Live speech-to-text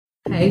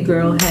Hey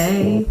girl,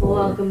 hey.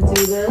 Welcome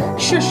to the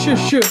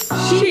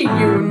She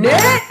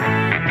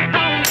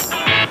Unit.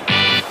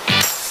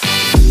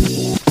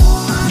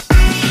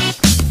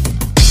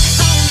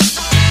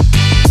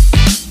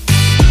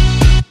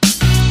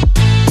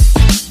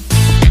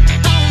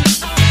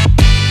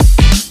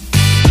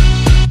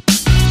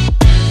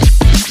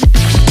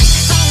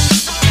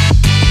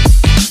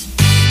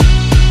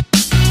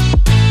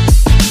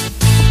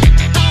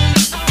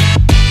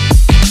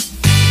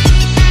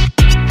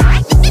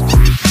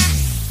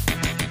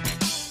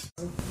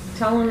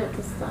 telling it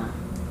to stop.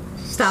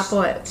 Stop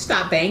what?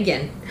 Stop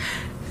banging.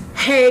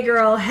 Hey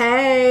girl,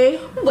 hey.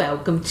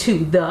 Welcome to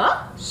the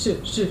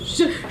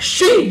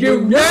She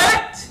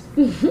Unit.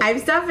 I'm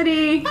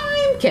Stephanie.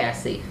 I'm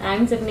Cassie.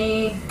 I'm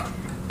Tiffany.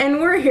 And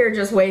we're here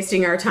just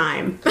wasting our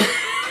time.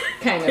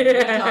 Kind of.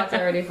 We talked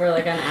already for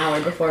like an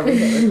hour before we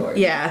hit record.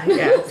 Yeah,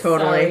 totally.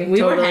 Sorry. We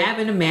totally. were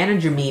having a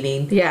manager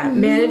meeting. Yeah,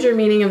 manager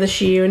meeting of the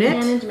She Unit.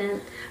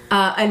 Management.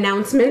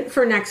 Announcement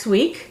for next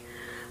week.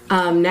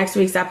 Next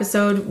week's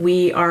episode,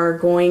 we are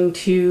going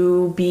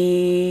to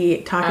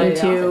be talking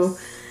to...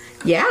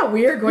 Yeah,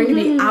 we are going to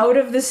be out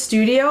of the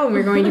studio, and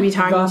we're going to be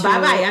talking to...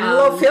 Bye-bye on a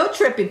little field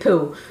trippy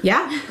poo.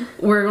 Yeah,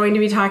 we're going to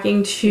be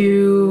talking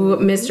to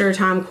Mr.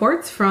 Tom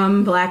Quartz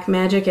from Black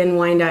Magic in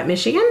Wyandotte,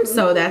 Michigan.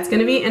 So that's going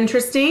to be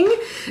interesting.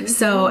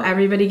 So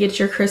everybody get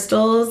your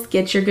crystals,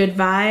 get your good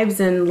vibes,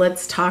 and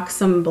let's talk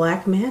some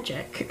black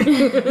magic.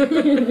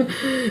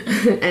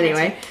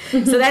 Anyway,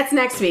 so that's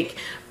next week.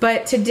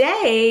 But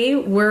today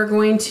we're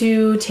going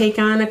to take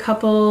on a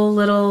couple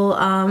little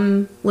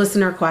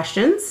listener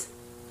questions.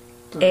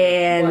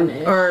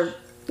 One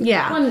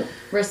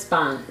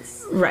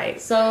response.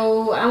 Right.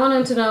 So I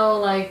wanted to know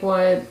like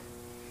what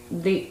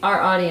our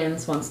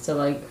audience wants to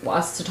like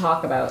us to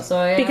talk about. So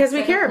I Because asked, we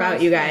like, care a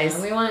about you guys.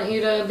 question. We want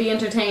you to be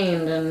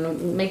entertained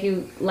and make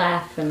you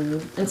laugh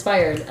and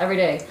inspired every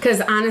day.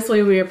 Because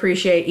honestly, we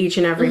appreciate each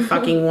and every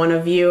fucking one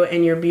of you,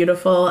 and you're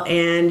beautiful,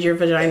 and your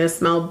vaginas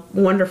smell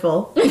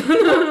wonderful.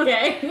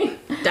 Okay.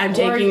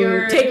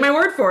 Take my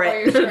word for Or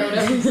your it.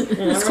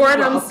 scrotums.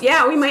 Scrotums.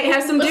 Yeah, we might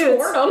have some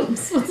dudes.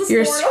 Scrotums. What's a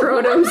Your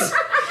scrotum?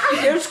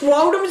 scrotums. Your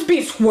scrotums be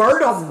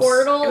squirtums.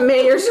 Squirtle.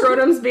 May your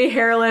scrotums be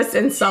hairless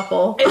and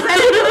supple. Is that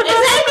a new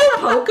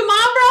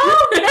Pokemon, bro?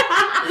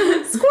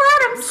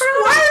 Scrotum,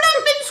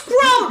 Squirtum and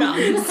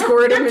scrotum.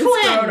 Scrotum and They're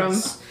scrotum.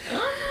 twins.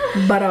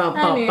 But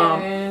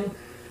Anyway,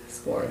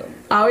 Squirtle.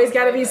 always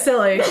gotta be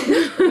silly.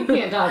 We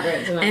can't talk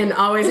right tonight. And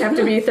always have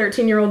to be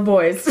 13-year-old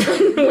boys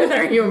with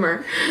our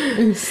humor.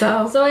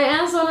 So So I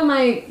asked one of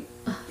my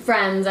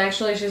friends,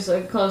 actually, she's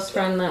a close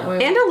friend that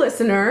we and a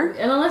listener.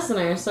 and a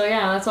listener. So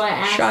yeah, that's why I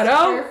asked Shout her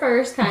out.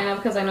 first, kind of,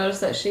 because I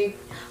noticed that she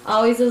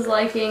always is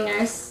liking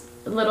our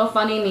little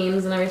funny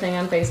memes and everything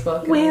on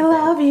Facebook. And We everything.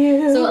 love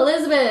you. So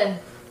Elizabeth.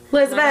 I'm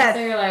not gonna say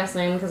Elizabeth. your last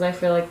name because I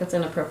feel like that's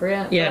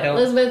inappropriate. Yeah, But don't.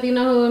 Elizabeth, you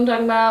know who I'm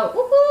talking about.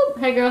 Whoop, whoop.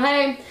 Hey girl,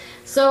 hey.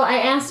 So I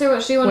asked her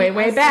what she wanted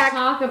Way us back. to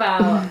talk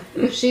about.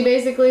 She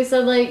basically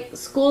said like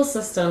school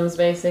systems.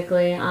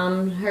 Basically,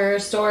 her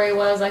story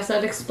was I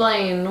said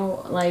explain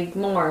like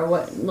more.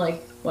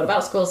 What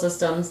about school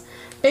systems?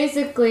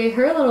 Basically,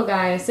 her little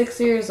guy is 6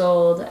 years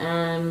old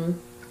and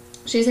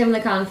she's having the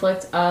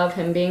conflict of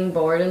him being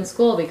bored in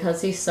school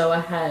because he's so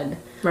ahead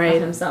Right.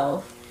 of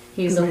himself.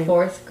 He's a Right.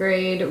 4th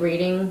grade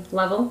reading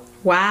level.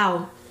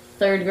 Wow.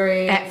 3rd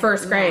grade. At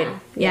first grade,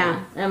 math. yeah.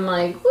 I'm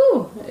like,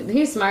 whoo,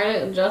 he's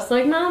smart just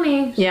like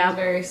mommy. She's Yeah.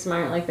 very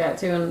smart like that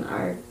too in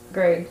our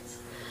grades.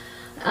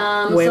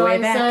 Way so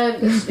back.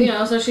 I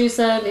said, so she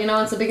said,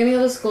 it's the beginning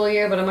of the school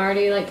year, but I'm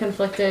already like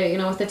conflicted,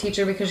 with the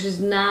teacher because she's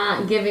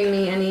not giving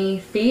me any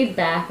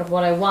feedback of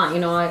what I want.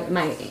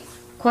 My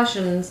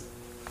questions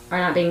are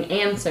not being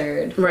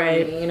answered. For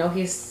Right. me.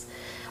 He's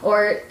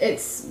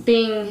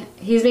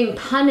being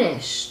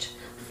punished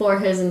for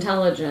his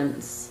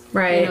intelligence.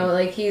 Right.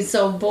 Like he's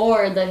so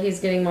bored that he's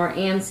getting more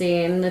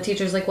antsy, and the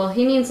teacher's like, well,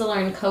 he needs to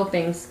learn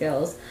coping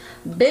skills.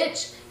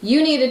 Bitch,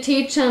 you need to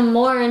teach him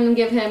more and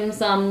give him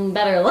some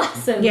better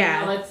lessons.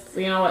 Yeah.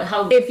 That's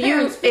how If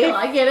parents feel.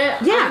 I get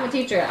it. Yeah. I'm a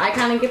teacher. I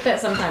kind of get that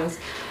sometimes.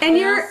 And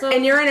also-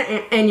 you're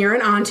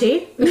an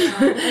auntie. and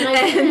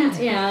I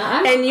see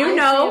it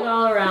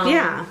all around.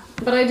 Yeah.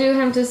 But I do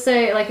have to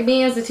say, like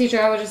me as a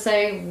teacher, I would just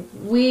say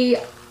we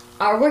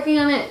are working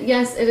on it.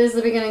 Yes, it is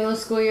the beginning of the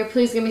school year.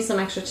 Please give me some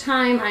extra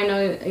time. I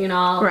know,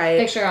 I'll Right.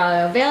 make sure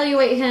I'll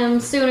evaluate him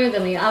sooner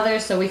than the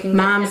others so we can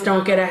Moms, him don't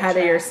on get the ahead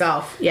of track.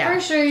 yourself. Yeah. For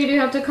sure, you do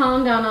have to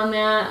calm down on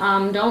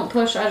that. Don't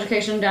push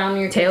education down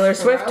your Taylor kid's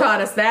Swift throat. taught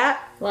us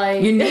that.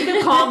 Like, You need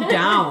to calm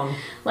down.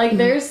 like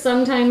there's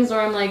some times where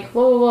I'm like,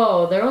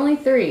 whoa, they're only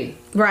 3.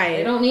 They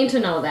Right. don't need to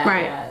know that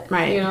Right, yet.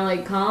 right.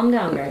 Like calm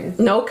down, guys.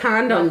 No Let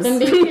condoms. them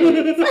be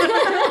kids.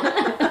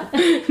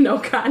 No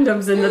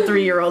condoms in the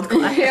 3-year-old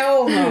class.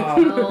 Hell no.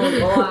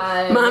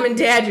 Oh boy. Mom and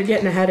Dad, you're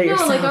getting ahead of No,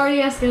 yourself. like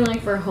already asking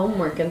like for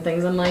homework and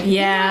things. I'm like,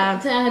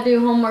 Yeah. you want to do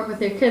homework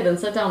with your kid, then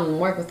sit down and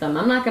work with them.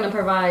 I'm not going to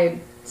provide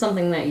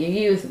something that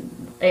you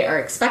are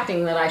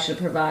expecting that I should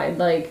provide.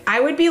 Like, I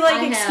would be like,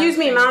 I have excuse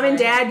me, things Mom and like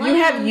Dad, you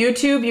have plan.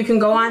 YouTube. You can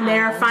go on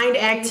there, find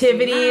Clean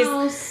activities.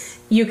 house.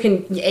 you can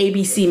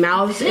ABC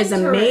Mouse is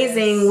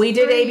amazing. We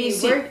did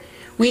ABC.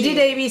 We did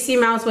ABC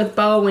Mouse with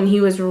Bo when he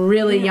was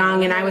really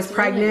young and I was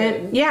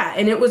pregnant. Really yeah,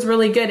 and it was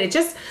really good. It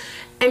just,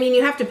 I mean,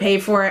 you have to pay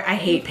for it. I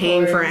hate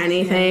paying for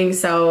anything,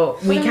 so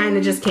we kind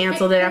of just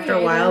canceled it after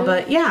a while.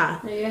 But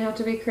yeah, you have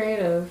to be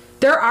creative.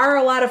 there are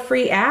a lot of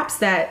free apps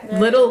that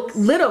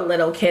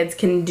little kids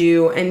can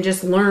do and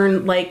just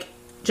learn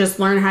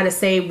how to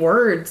say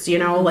words. You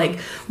know, like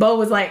Bo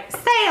was like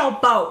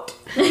sailboat,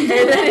 and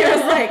then it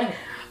was like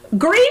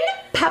green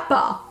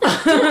pepper,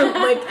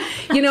 like,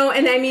 you know,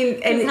 and I mean,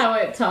 and That's how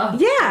it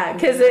talks. yeah,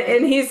 because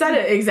and he said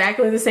it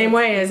exactly the same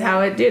way as how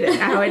it did it.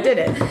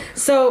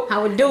 So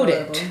How it do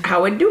it.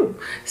 how it do.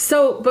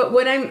 So, but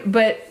what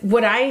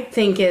I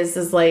think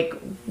is like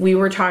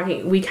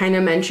we kind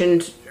of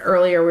mentioned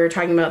earlier, we were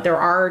talking about there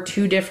are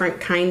two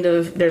different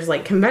there's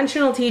like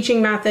conventional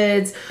teaching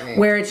methods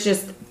where it's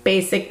just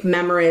basic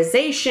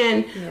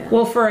memorization. Yeah.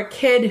 Well, for a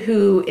kid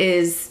who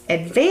is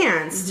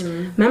advanced,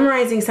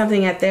 memorizing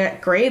something at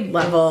that grade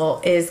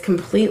level is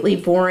completely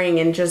boring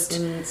and just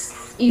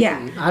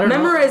yeah. I don't know.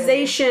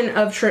 Memorization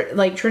of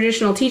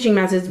traditional teaching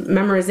methods,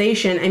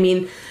 memorization. I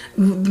mean,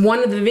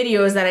 one of the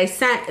videos that I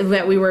sent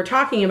that we were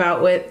talking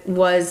about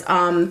was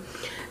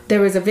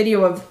there was a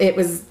video of it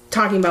was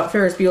talking about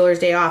Ferris Bueller's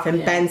Day Off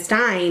and Ben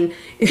Stein.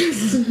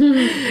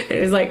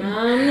 It was like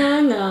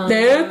No.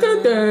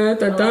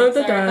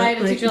 If I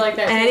had a teacher like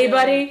that.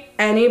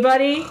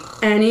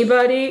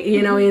 anybody,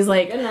 you know, he's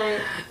like Good night.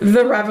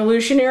 the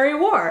Revolutionary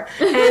War,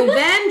 and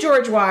then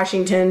George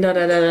Washington,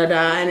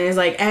 and he's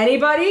like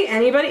anybody,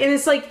 and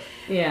it's like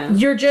Yeah.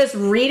 you're just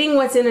reading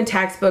what's in a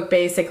textbook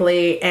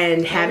basically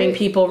and having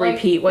people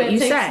repeat what you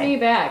say. Takes say. me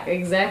back.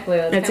 Exactly.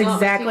 That's kinda what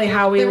exactly teachers-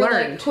 how we they were,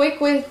 learned. Like,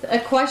 quick with a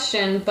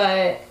question,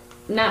 but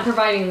not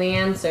providing the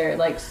answer,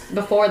 like,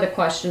 before the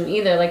question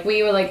either. Like,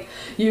 we were like,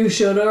 you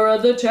should have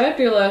read the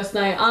chapter last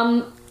night.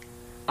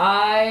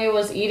 I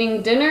was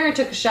eating dinner,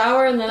 took a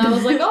shower, and then I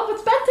was like, oh,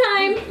 it's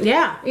bedtime.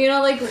 Yeah. You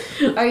know, like,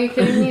 are you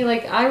kidding me?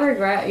 Like, I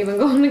regret even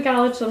going to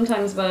college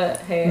sometimes, but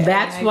hey.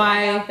 That's I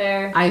why got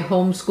there. I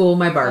homeschool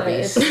my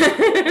Barbies.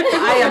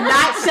 I am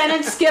not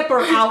sending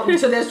Skipper out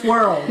into this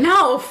world.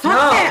 No, fuck No.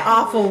 that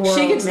awful world.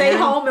 She can stay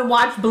man. home and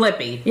watch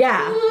Blippi.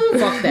 Yeah.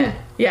 Fuck that.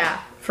 Yeah,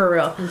 for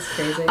real. It's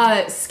crazy.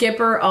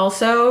 Skipper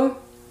also,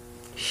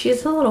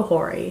 she's a little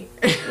hoary.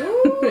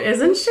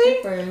 Isn't she?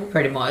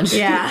 Pretty much.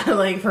 Yeah,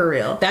 like for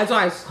real. That's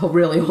why I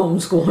really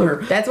homeschool her.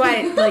 That's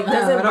why, like, I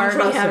doesn't don't Barbie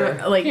trust have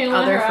her. like Can't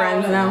let other her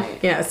friends out now? at night.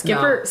 Yeah,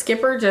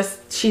 Skipper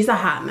just she's a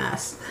hot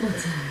mess.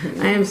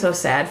 I am so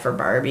sad for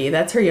Barbie.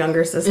 That's her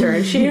younger sister,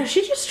 and she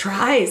just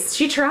tries.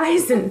 She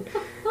tries, and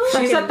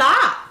She's a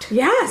thought.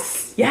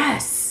 yes.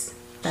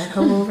 That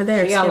hoe over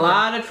there. She got a Skipper.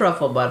 lot of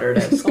truffle butter,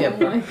 that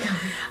Skipper. Oh my God.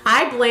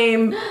 I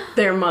blame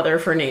their mother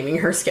for naming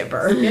her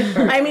Skipper.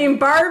 I mean,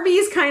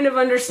 Barbie's kind of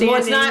understanding.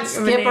 Well, it's not of a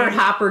Skipper, name.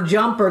 Hopper,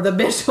 Jumper. The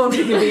bitch don't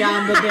need to be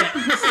on the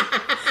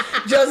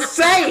dick. Just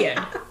saying.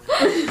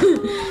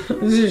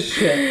 This is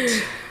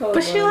shit.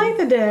 But she liked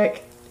the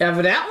dick.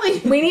 Evidently.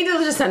 We need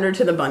to just send her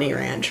to the bunny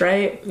ranch,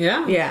 right?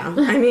 Yeah. Yeah.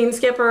 I mean,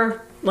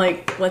 Skipper,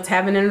 like, let's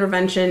have an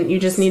intervention. You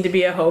just need to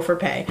be a hoe for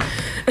pay.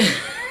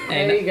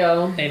 There you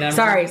go.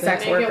 Sorry,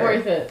 sex Make worker. it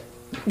worth it.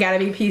 Gotta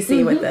be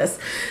PC with this.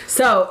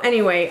 So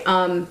anyway,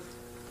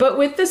 but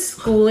with the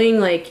schooling,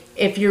 like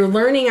if you're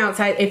learning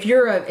outside, if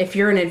you're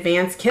an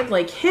advanced kid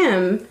like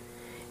him,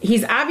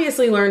 he's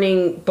obviously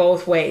learning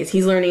both ways.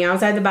 He's learning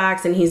outside the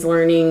box, and he's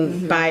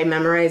learning by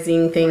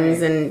memorizing things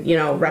Right.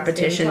 and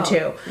repetition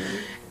too.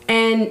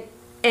 And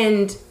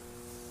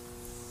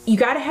you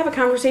got to have a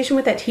conversation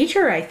with that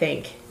teacher. I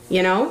think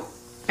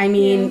I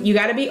mean, you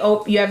got to be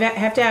open. You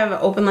have to have an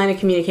open line of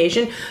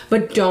communication,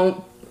 but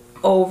don't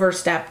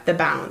overstep the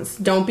bounds.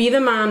 Don't be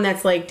the mom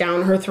that's like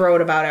down her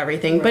throat about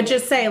everything, but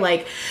just say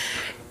like,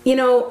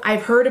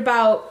 I've heard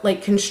about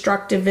like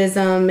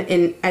constructivism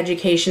in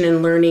education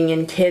and learning,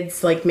 and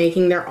kids like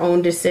making their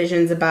own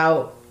decisions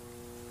about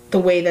the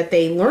way that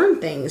they learn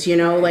things,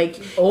 like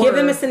Or- give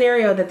them a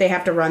scenario that they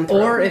have to run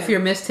through. Or if you're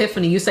Miss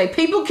Tiffany, you say,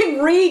 people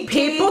can read.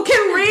 People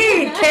can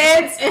read,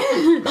 kids.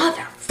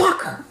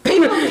 Motherfucker.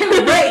 People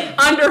can read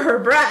under her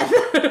breath.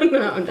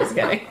 No, I'm just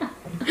kidding.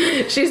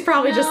 She's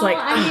probably just like,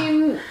 I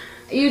mean,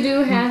 you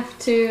do have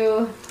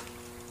to,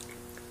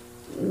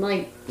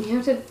 like, you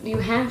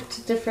have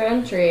to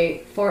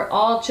differentiate for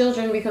all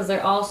children because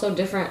they're all so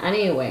different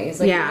anyways.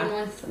 Like, Yeah.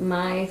 even with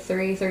my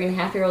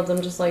 3.5-year-olds,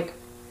 I'm just like,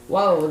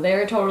 whoa,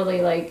 they're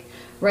totally, like,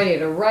 ready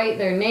to write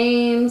their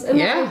names. And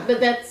Yeah. but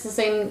that's the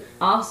same,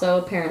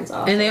 also, parents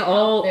also. And they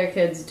all- help their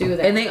kids do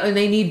that. And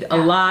they need a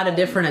lot of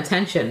different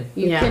attention.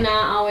 You Yeah.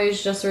 cannot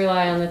always just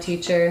rely on the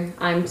teacher.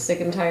 I'm sick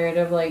and tired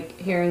of like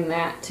hearing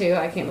that too.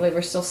 I can't believe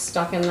we're still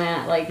stuck in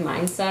that like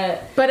mindset.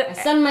 But- I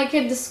send my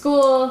kid to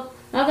school.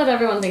 Not that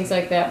everyone thinks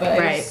like that, but I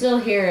Right. still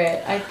hear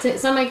it.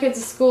 Send my kids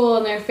to school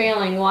and they're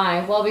failing.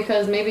 Why? Well,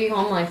 because maybe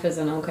home life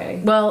isn't okay.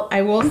 well,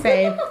 I will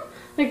say,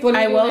 Like what are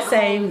I you doing will at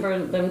say, home for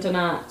them to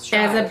not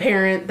strive? as a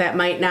parent that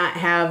might not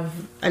have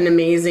an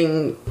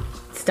amazing,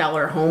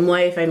 stellar home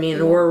life, I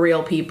mean, we're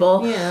real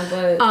people. Yeah,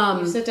 but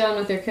Um, you sit down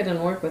with your kid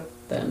and work with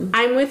then.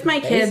 I'm with my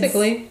kids.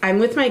 Basically. I'm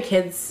with my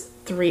kids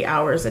 3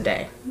 hours a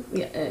day.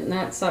 Yeah, and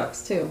that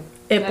sucks too.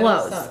 It That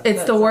blows. sucks. It's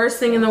That the sucks. worst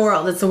thing in the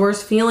world. It's the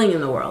worst feeling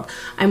in the world.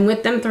 I'm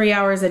with them 3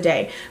 hours a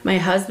day. My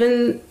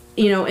husband,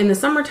 in the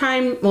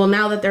summertime, well,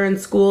 now that they're in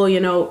school,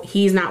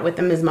 he's not with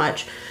them as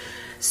much.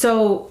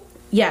 So,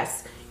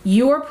 yes,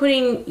 you are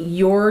putting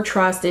your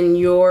trust and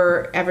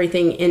your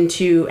everything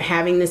into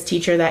having this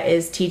teacher that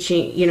is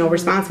teaching,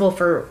 responsible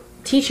for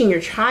teaching your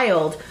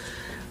child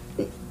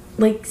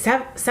like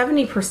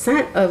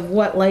 70% of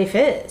what life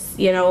is,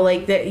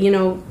 like that,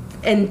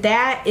 and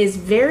that is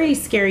very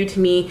scary to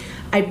me.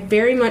 I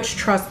very much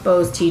trust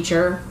Bo's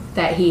teacher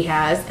that he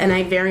has, and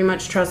I very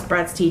much trust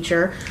Brett's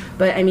teacher.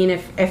 But I mean,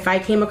 if I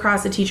came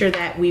across a teacher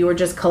that we were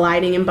just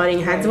colliding and butting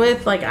heads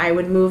with, like, I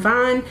would move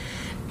on.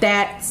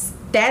 That's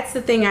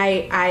the thing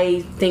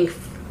I think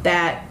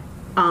that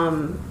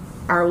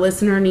our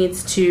listener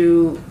needs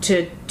to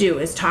do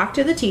is talk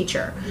to the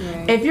teacher.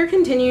 Right. If you're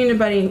continuing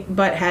to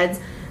butt heads,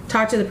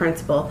 talk to the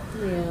principal.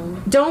 Yeah.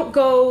 Don't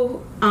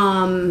go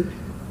and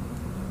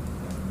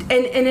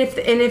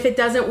if it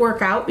doesn't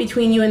work out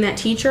between you and that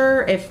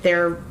teacher, if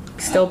they're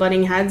still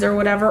butting heads or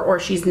whatever, or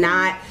she's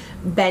not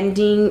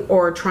bending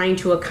or trying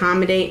to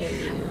accommodate.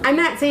 I'm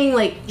not saying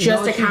like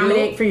just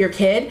accommodate for your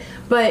kid,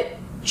 but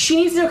she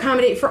needs to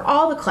accommodate for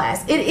all the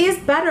class. It is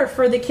better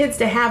for the kids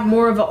to have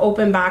more of an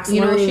open box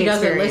learning she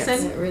doesn't experience.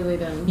 listen. It really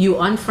does. You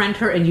unfriend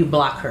her and you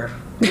block her.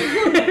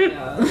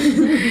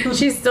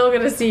 She's still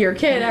gonna see your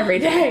kid every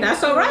day.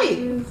 That's all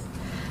right.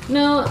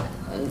 No,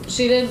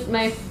 she did.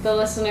 The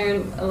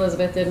listener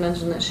Elizabeth did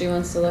mention that she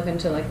wants to look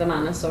into like the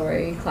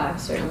Montessori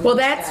classroom. Well,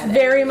 that's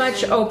very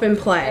much open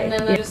play. And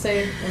then I just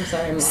say, I'm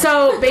sorry. Mom.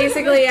 So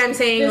basically, I'm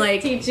saying This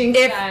like teaching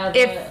style,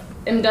 if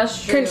the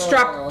industrial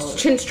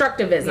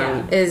constructivism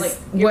yeah, is like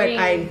you're what being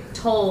I.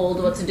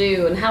 told what to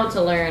do and how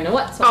to learn and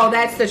what to Oh, learn.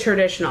 that's the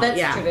traditional. That's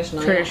yeah,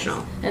 traditional. Traditional.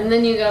 Yes. And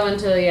then you go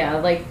into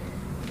like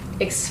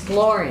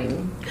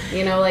exploring.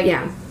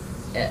 Yeah.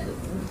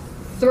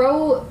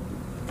 Throw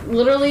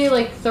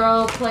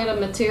a plate of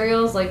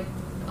materials like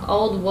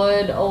old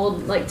wood,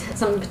 old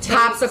some potatoes,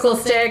 Popsicle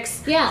something.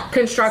 sticks. Yeah.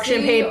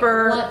 Construction See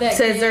paper. what that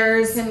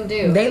Scissors. kid can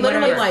do. They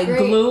literally Whatever. like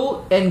Great.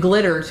 glue and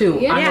glitter too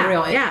Yeah. on the Yeah.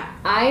 reel. Yeah.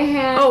 I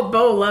had Oh,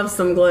 Bo loves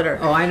some glitter.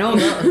 Oh, I know.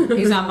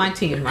 He's on my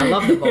team. I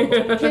love the bowl.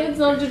 kids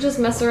love to just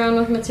mess around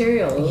with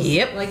materials.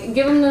 Yep. Like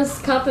give them this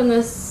cup and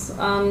this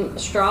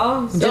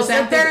straw. They'll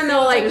sit there and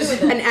they'll like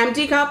an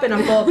empty cup and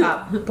a full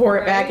cup. Pour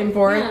it back and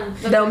forth.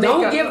 Yeah. They'll make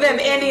Don't a- give them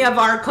any of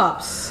our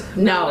cups.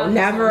 No,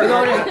 never.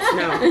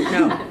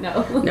 No.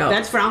 No.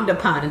 That's frowned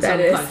upon in That some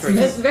is- countries.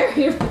 It's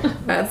very.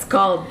 That's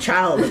called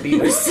child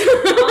abuse.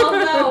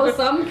 Although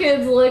some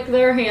kids lick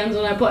their hands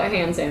when I put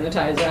hand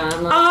sanitizer on.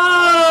 I'm like,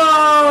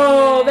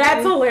 Oh,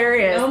 that's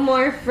hilarious. no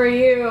more for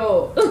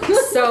you.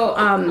 So,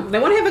 They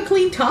want to have a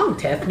clean tongue,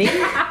 Tiffany.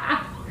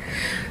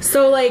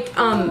 So like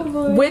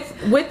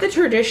with the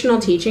traditional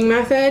teaching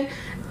method,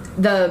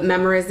 the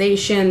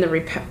memorization, the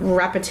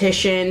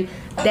repetition,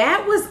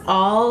 that was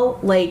all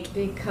like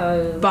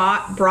Because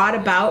brought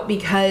about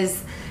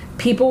because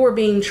people were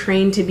being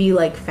trained to be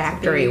like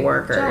factory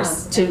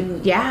workers.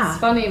 It's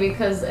funny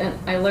because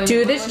I learned Do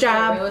when I this went to a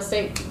job. real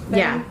estate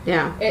thing,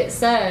 Yeah. It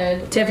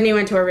said Tiffany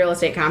went to a real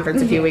estate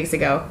conference a few weeks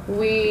ago.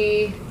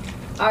 we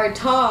are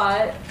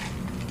taught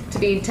to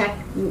be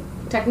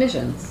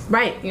technicians.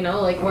 Right.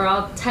 Like we're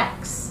all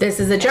techs. This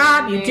is a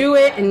job, you do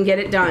it and get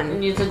it done.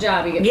 And it's a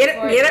job. You Get paid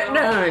for it you know?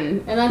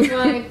 done. And that's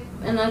why,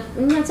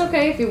 and that's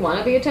okay if you want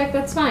to be a tech.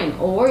 That's fine.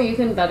 Or you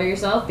can better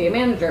yourself, be a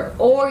manager.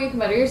 Or you can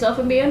better yourself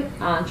and be an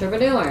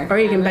entrepreneur. Or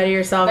you can better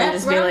yourself and That's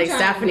just be what I'm like trying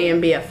to Stephanie be.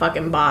 and be a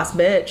fucking boss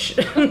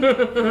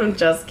bitch.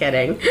 Just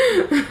kidding.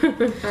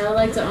 I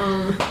like to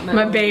own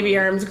My baby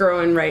arm's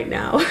growing right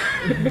now.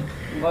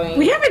 Boing.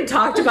 We haven't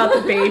talked about the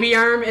baby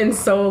arm in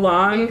so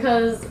long.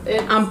 because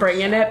it's I'm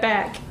bringing it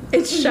back.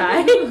 It's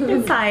shy. It's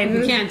You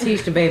hiding. can't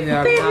teach the baby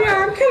arm. Baby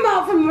arm, come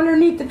out from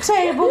underneath the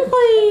table,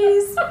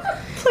 please.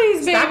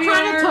 Please, Stop baby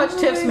trying to arm. touch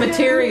Tiff's I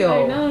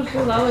material. know she's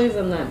always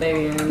in that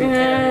baby room.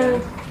 Yeah.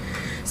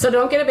 So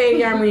don't get a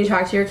baby arm when you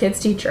talk to your kid's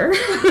teacher.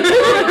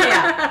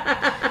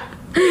 Yeah.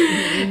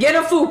 Get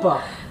a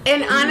fupa.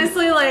 And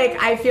honestly,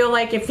 like, I feel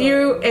like if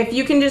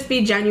you can just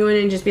be genuine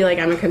and just be like,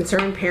 I'm a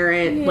concerned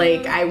parent,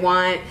 like, I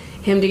want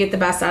him to get the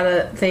best out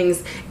of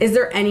things. Is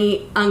there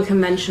any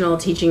unconventional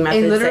teaching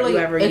methods And literally, that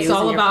you ever use? it's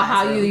all in your about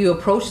how classroom? you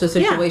approach the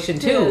situation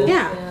too.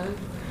 Yeah.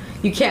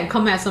 You can't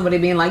come at somebody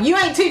being like, "You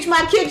ain't teach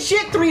my kid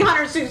shit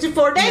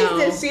 364 days No.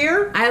 this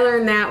year." I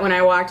learned that when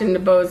I walked into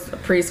Bo's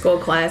preschool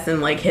class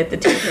and like hit the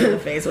teacher in the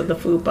face with the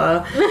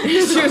fupa. She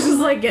was just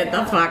like, "Get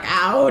the fuck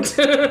out!"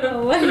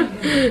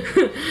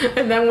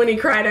 And then when he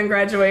cried on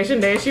graduation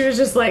day, she was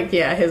just like,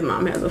 "Yeah, his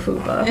mom has a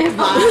fupa.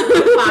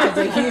 Mine's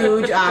a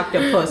huge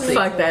octopus.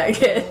 Fuck that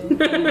kid."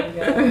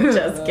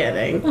 Just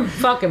kidding.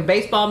 Fucking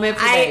baseball mitt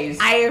for days.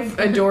 I have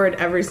adored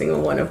every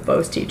single one of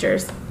Bo's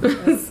teachers. So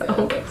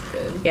That's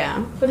good.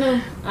 Yeah. But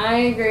no, I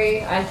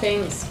agree. I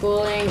think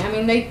schooling. I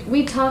mean,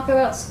 we talk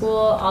about school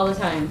all the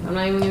time. I'm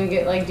not even gonna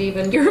get like deep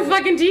into. You're a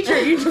fucking teacher.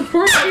 You just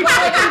work. Like,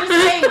 I'm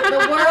just saying,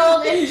 the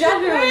world in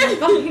general. You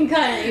fucking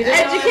cunt. You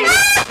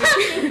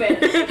Education.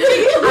 stupid.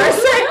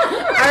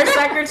 Our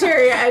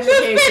Secretary of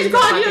Education. Bitch is a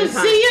called you. fucking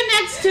cunt. See you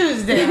next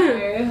Tuesday.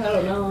 I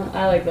don't know.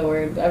 I like the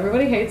word.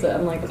 Everybody hates it.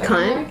 I'm like, I Cunt?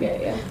 don't like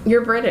it. Yeah.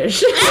 You're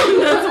British.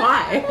 That's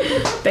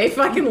why. They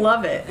fucking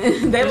love it.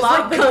 They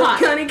love the cunt,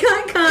 cunt. cunty,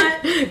 cunt,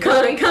 cunt,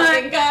 cunt,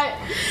 cunt, Got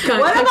cunt,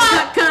 What cunt,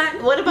 about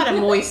cunt, what about a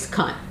moist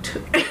cunt?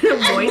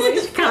 cunt.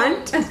 Moist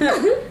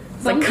cunt.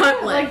 It's like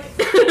cutlet.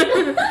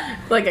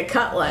 Like a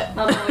cutlet. A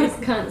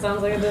moist cunt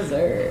sounds like a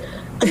dessert.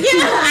 Yeah,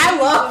 I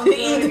love to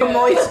eat a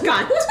moist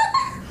cunt.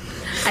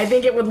 I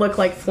think it would look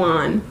like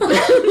flan.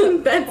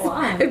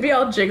 Flan? It'd be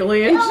all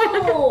jiggly and shit.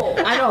 No.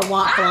 I don't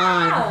want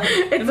flan.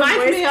 It's a Reminds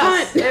moist me of-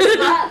 cunt. It's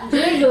not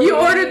jiggly. You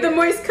ordered the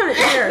moist cunt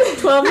here,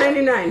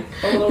 $12.99.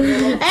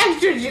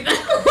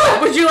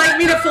 Extra. Would you like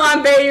me to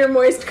flambe your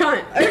moist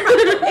cunt?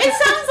 It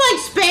sounds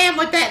like spam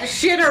with that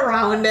shit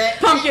around it.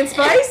 Pumpkin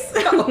spice?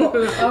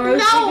 Or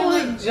No.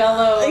 like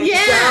Jello.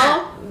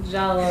 Yeah.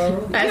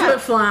 Jello. That's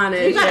what flan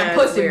is. You got yeah, a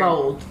it's pussy weird.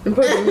 mold.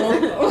 Pussy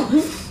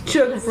mold.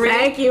 Sugar-free.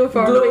 Thank you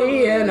for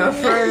being a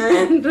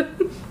friend.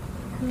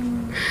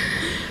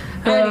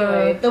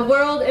 Anyway, the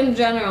world in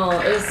general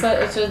is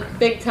such a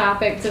big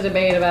topic to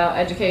debate about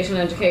education.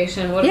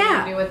 What are we Yeah.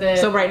 gonna do with it?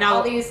 So right now,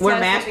 all these we're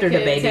tests that master the kids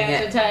debating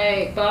have it. to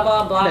take, blah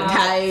blah blah. The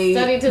type.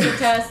 Study to the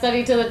test.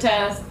 Study to the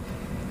test.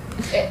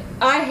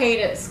 I hate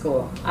it.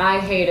 School. I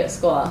hate it.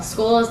 School.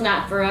 School is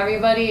not for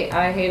everybody.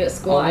 I hate it.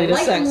 School. Only I the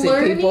like sexy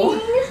learning. people.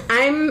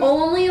 I'm And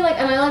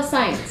I love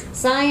science.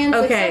 Science,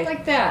 like Okay. stuff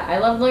like that. I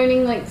love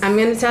learning, like. I'm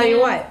gonna tell you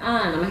what.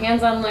 hands-on. I'm a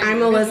hands-on learner. I'm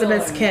visual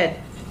Elizabeth's learner. kid.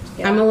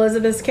 Yeah. I'm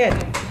Elizabeth's kid.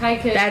 Hi,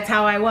 kid. That's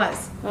how I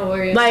was. Oh,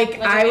 were you? Like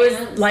I was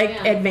advanced? like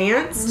Yeah.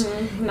 advanced.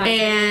 Not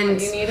and-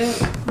 what you needed.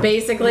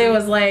 Basically, it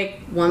was like,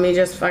 let me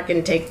just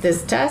fucking take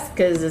this test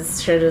because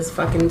this shit is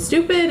fucking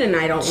stupid and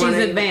I don't want She's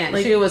to. advanced.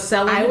 Like, She was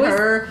selling I was-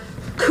 her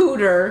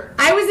cooter.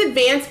 I was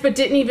advanced, but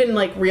didn't even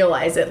like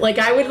realize it. Like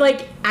I would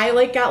like, I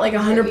like got like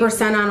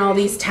 100% on all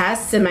these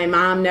tests, and my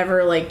mom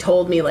never like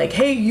told me like,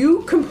 hey,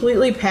 you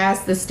completely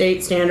passed the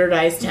state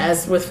standardized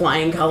test with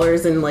flying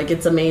colors, and like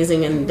it's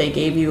amazing, and they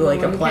gave you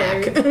like a one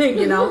plaque, cares.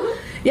 you know?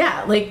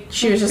 Yeah, like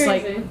she was That's just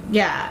crazy. like,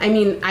 yeah. I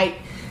mean,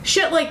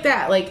 shit like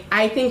that. Like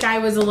I think I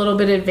was a little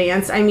bit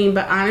advanced. I mean,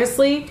 but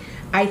honestly,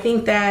 I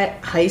think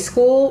that high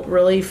school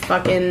really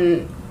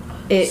fucking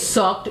it.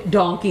 Sucked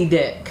donkey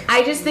dick.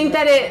 I just think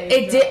that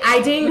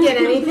I didn't get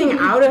anything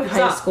out of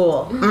high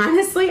school.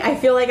 Honestly, I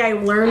feel like I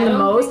learned I the don't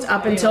most think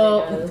up anybody until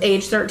does.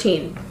 age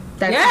 13.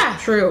 That's Yeah.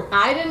 true.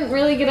 I didn't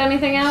really get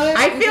anything out of it.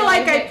 I feel until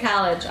like I- hit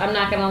college. I'm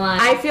not gonna lie.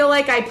 I feel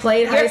like I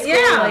played high school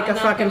Yeah, like a I'm not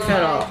fucking gonna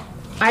fiddle. lie.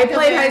 I Because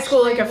played I high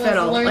school like a actually was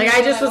fiddle. learning Like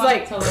I just what was I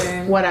like, wanted to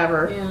learn.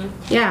 whatever. Yeah.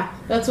 Yeah.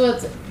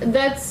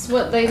 That's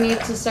what they need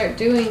to start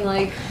doing.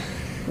 Like,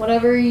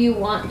 whatever you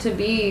want to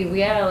be.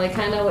 Yeah, like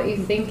kind of what you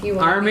think you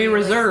want. Army to be.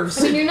 Reserves.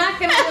 Like, I mean, you're not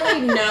gonna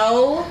really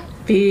know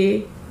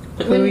Be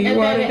who when, you at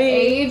want that to be.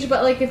 age,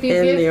 but like if you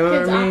in give the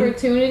kids army.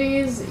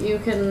 opportunities,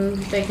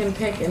 they can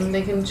pick and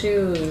they can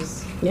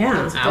choose.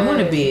 Yeah. I want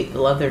to be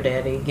Leather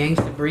Daddy,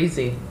 Gangsta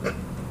Breezy.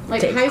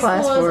 Like Take high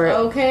class school for is it.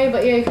 okay,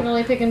 but yeah, you can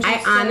only pick and choose.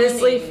 I so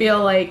honestly many.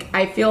 feel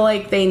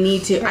like they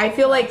need to. I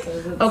feel like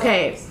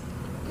okay,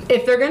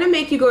 if they're gonna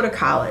make you go to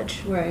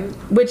college, Right.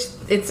 which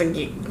it's a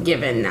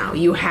given now,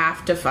 you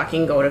have to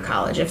fucking go to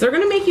college. If they're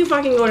gonna make you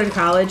fucking go to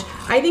college,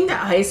 I think that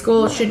high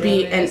school should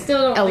be Really. I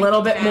still don't a think little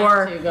you bit have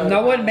more. to go to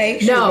No one college.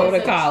 makes No. you go to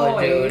It's a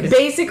college, choice. dude.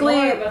 Basically,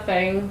 More of a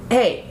thing.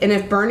 hey, and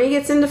if Bernie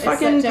gets into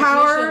fucking that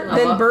power, technician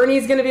then level.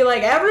 Bernie's gonna be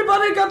like,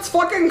 everybody gets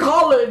fucking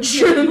college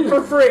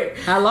for free.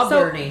 I love So,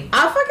 Bernie.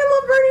 I fucking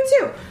love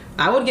Bernie too.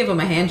 I would give him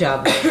a hand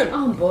job.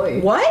 Oh boy.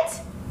 What?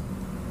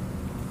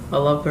 I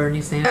love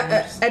Bernie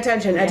Sanders.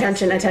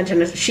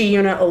 Attention. She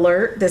unit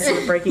alert. This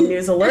is a breaking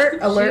news alert.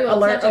 She will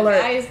touch a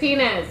guy's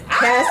penis.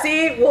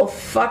 Cassie will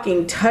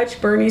fucking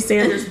touch Bernie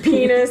Sanders'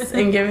 penis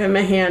and give him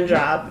a hand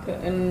job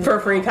And, for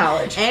free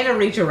college. And a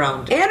reach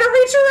around. And a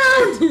reach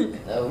around.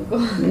 oh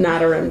god.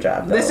 Not a rim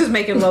job, though. This is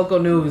making local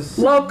news.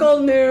 local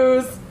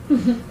news.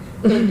 Dun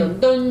dun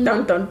dun.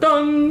 Dun dun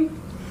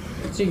dun.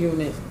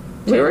 G-Unit.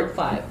 We were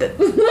 5.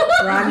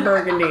 Ron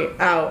Burgundy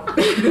out.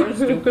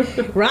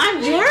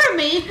 Ron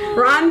Jeremy.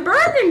 Ron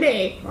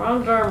Burgundy.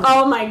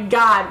 Oh my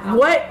God!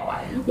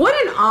 What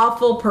an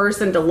awful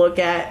person to look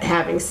at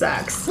having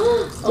sex.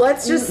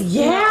 Let's just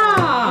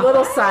Yeah.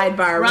 Little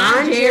sidebar.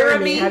 Ron Jeremy.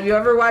 Jeremy. Have you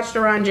ever watched a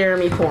Ron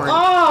Jeremy porn?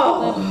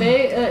 Oh.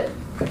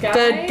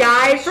 The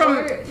guy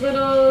from-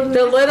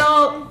 The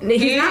little.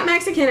 He's He- not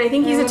Mexican. I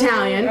think he's Or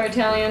Italian.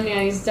 Italian,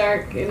 yeah, he's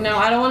dark. No,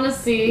 I don't want to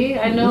see.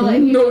 I know that he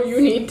No, was-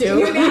 you need to.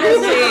 You need to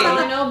see.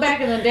 I know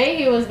back in the day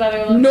he was better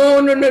looking.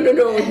 No.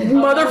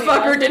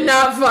 Motherfucker yeah. did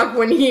not fuck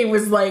when he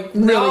was like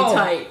really No.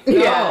 tight. No.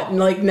 Yeah,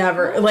 like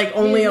never. Like He's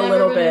only a never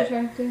little been bit.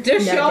 attractive.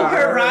 Just show Never.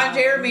 her Ron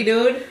Jeremy,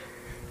 dude.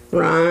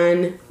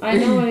 Ron. I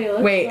know what he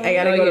looks Wait, like. I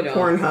gotta No, go you to don't.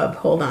 Pornhub.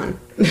 Hold on.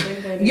 I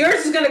think I Katie.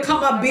 Yours is gonna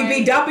come up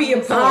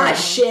BBW porn. Ah,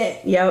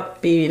 shit.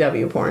 Yep,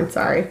 BBW porn.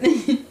 Sorry.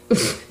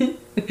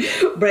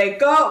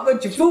 Break up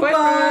with your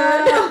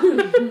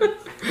fupa.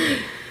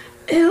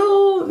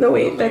 Ew. No,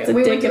 wait. That's a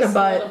We dick went in to a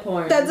school butt. to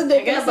porn. That's a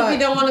dick I guess in a butt. if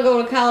you don't want to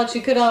go to college,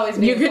 you could always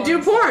be You could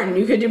do porn.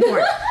 You could do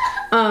porn.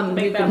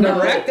 Make that No,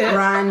 correct it.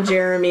 Ron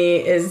Jeremy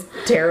is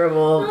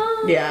terrible.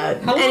 Yeah.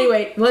 How long-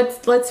 Anyway,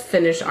 let's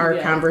finish our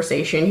Yeah.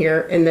 conversation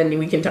here, and then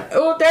we can talk.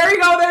 Oh, there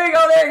you go. There you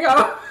go. There you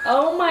go.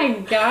 Oh my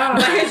god.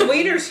 But his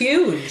wiener's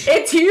huge.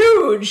 It's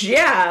huge,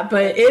 yeah,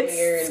 but it's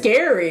Weird.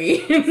 scary.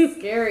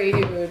 Scary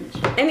huge.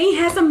 And he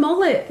has a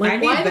mullet. I Like,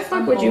 need why the Be-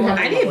 fuck would you have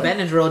I a need mullet?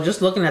 Benadryl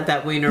just looking at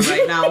that wiener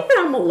right now.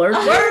 I'm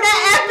allergic. Where the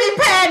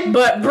EpiPen?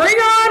 But bring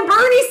on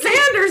Bernie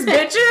Sanders,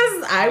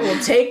 bitches! I will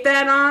take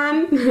that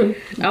on.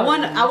 I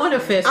want a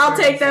fist. I'll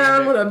Bernie take that on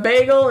Sanders. with a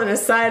bagel and a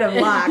side of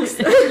lox.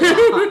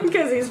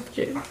 Because he's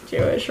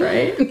Jewish,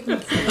 right?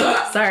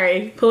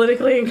 Sorry,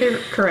 politically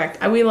incorrect.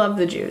 We love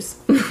the Jews.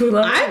 We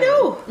love I them.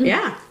 do.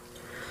 Yeah.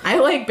 I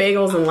like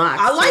bagels and lox.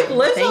 I like too.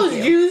 Lizzo's Thank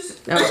you. juice.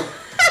 Oh.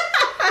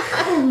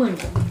 Oh my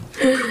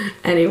god.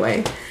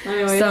 Anyway,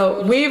 Anyways, so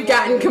go to we've school.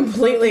 gotten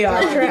completely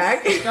off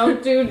track.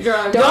 Don't do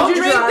drugs. Don't Don't do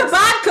drink drugs. the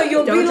vodka.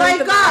 You'll Don't be drink like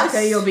the vodka,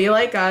 us. you'll be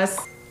like us.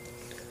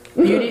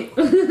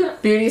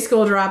 Beauty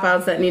school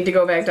dropouts that need to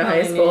go back to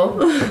high school.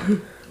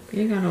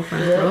 You ain't got no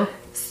friends,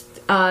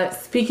 bro.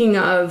 Speaking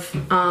of,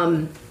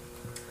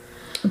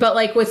 but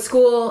like with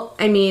school,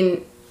 I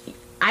mean,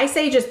 I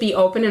say just be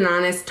open and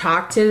honest.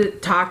 Talk to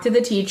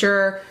the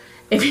teacher.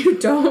 If you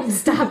don't,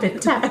 stop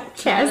it. Try to meet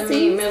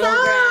Cassie, middle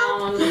stop.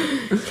 ground.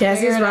 Cassie's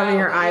Figure it rubbing out,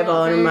 her you know,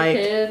 eyeball, and for I'm your like,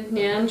 kid.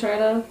 Yeah, and try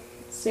to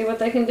see what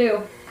they can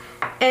do.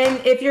 and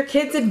if your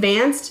kid's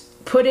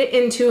advanced, put it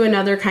into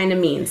another kind of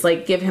means.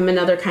 Like give him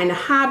another kind of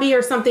hobby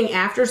or something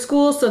after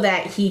school so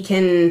that he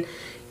can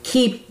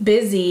keep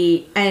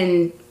busy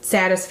and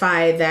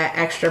satisfy that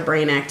extra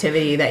brain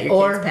activity that your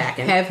Or kid's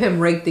packing. have him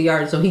rake the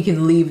yard so he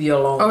can leave you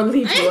alone. Or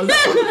leave you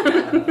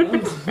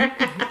alone.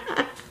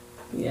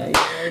 Yeah,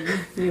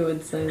 you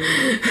would say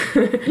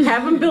that.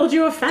 Have him build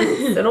you a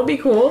fence. It'll be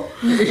cool.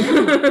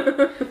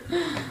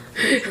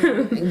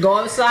 Go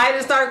outside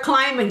and start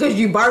climbing because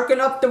you barking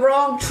up the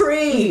wrong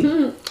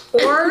tree.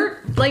 Or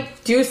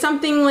like do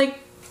something like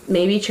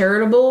maybe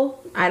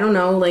charitable. I don't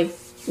know, like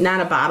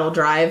not a bottle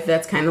drive.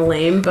 That's kind of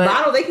lame. But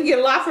Bottle, they can get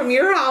a lot from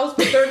your house,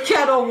 but they're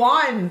Kettle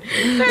One.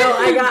 no,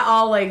 I got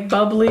all like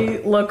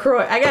bubbly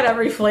LaCroix. I got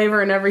every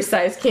flavor and every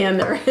size can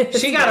there is.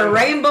 She got a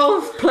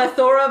rainbow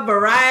plethora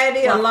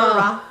variety of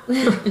love.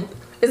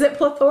 Is it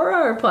plethora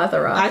or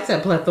plethora? I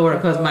said plethora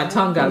because my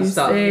tongue got You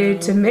stuck. say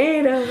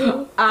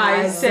tomato.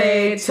 I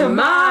say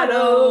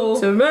tomato.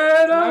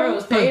 Tomato.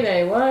 Tomorrow's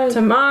payday. What?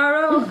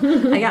 Tomorrow.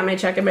 I got my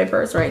check in my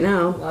purse right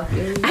now.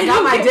 Lucky. I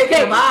got my dick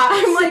in a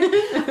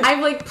box.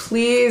 I'm like,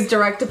 please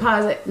direct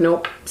deposit.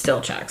 Nope, still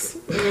checks.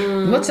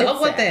 What's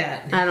up with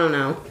that? I don't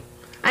know.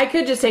 I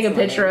could just take a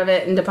picture of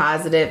it and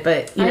deposit it,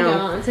 but you I know,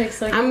 don't. It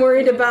takes like I'm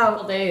worried a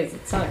couple about days.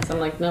 It sucks. I'm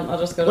like, nope. I'll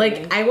just go to the like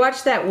bank. I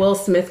watched that Will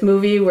Smith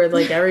movie where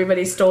like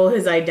everybody stole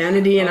his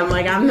identity, and I'm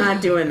like, I'm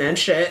not doing that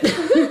shit.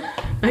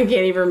 I can't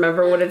even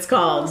remember what it's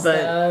called,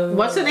 but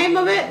What's the name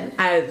of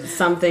it?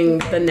 something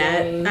the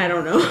net. I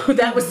don't know.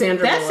 That was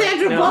Sandra. That's Bullock.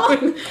 Sandra No.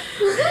 Bullock.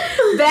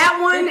 That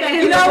one and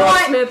You the know Will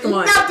what? Smith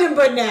one. Nothing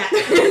but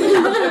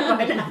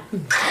that.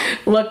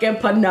 Look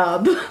at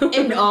Panub.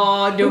 In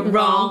all the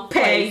wrong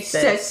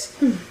places.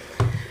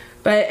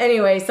 But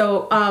anyway,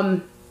 so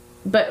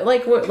but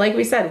like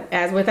we said,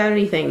 as with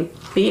anything,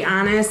 be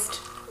honest,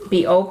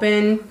 be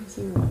open.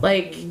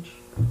 Like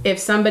if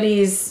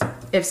somebody's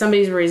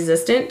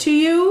resistant to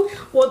you,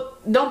 Well,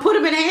 don't put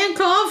him in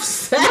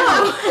handcuffs.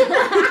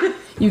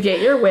 you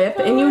get your whip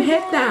and you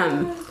hit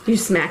them. You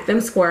smack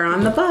them square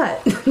on the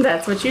butt.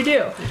 That's what you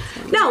do.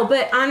 No,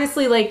 but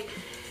honestly, like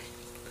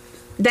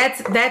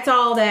that's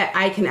all that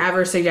I can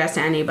ever suggest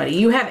to anybody.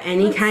 You have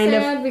any It's kind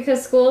of sad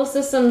because school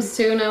systems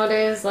too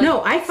nowadays. Like,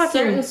 no, I fucking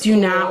certain do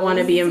not schools want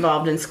to be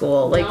involved in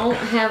school. Like don't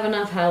have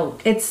enough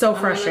help. it's so I'm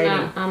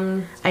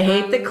frustrating. I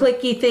hate the I'm-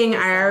 clicky thing.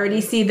 I already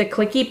see the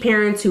clicky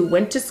parents who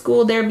went to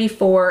school there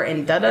before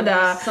and da da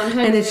da. Sometimes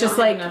And it's we just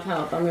don't have like enough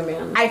help. I'm gonna be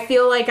honest. I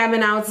feel like I'm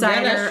an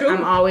outsider. that's true.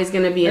 I'm always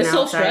gonna be an It's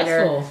so outsider.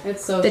 stressful.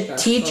 It's so The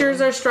stressful.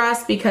 teachers are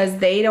stressed because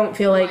they don't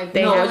feel like Like,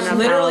 they No, have it's enough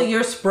literally help.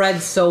 your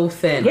spread so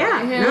thin.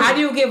 Yeah. Yeah. How do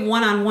you get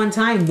one-on-one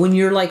time when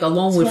you're like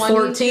alone with 20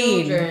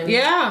 14? children.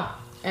 Yeah.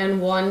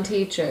 and one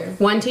teacher.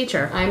 One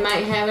teacher. I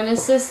might have an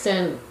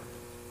assistant.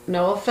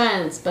 No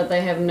offense, but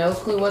they have no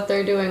clue what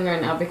they're doing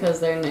right now because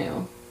they're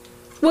new.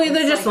 Well,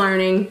 they're It's just like-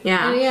 learning. And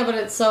Yeah. yeah, but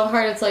it's so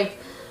hard. It's like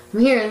I'm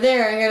here and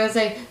there. I gotta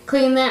say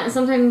clean that. And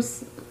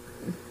sometimes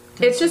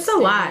It's just a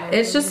lot.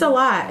 It's just a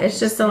lot. It's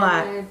just a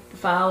lot.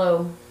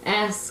 Follow.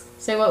 Ask.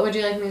 Say what would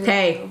you like me to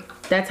Hey, do?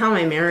 that's how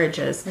my marriage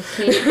is.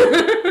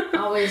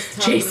 Always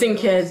tell Chasing me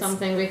kids.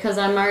 something because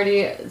I'm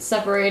already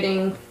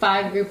separating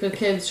 5 groups of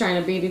kids trying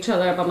to beat each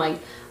other up. I'm like,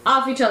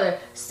 off each other.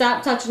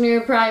 Stop touching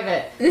your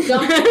private.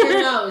 Don't pick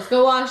your nose.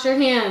 Go wash your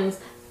hands.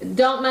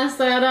 Don't mess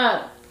that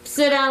up.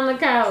 sit on the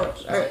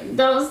couch, or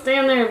don't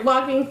stand there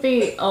walking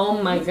feet.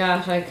 Oh my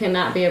gosh, I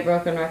cannot be a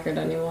broken record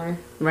anymore.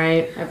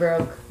 Right. I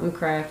broke. I'm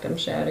cracked. I'm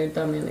shattered.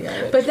 Throw me in the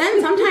garbage. But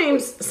then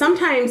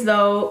sometimes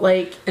though,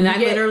 like, And I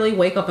literally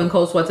wake up in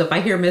cold sweats. If I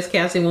hear Miss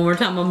Cassie one more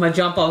time, I'm gonna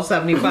jump off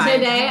 75.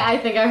 Today, I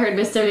think I heard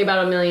Miss Tiffany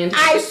about a million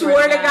times. I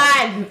swear to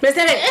God, Miss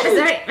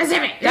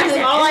Tiffany. That's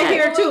all I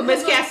hear too,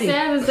 Miss What's Cassie.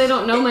 sad is they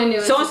don't know my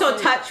newest. So-and-so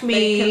touched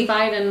me. They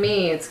confide in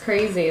me. It's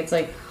crazy. It's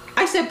like,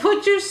 I said,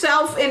 put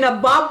yourself in a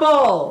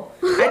bubble.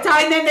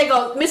 And then they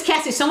go, Miss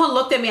Cassie, someone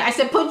looked at me. I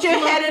said, put your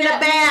head in a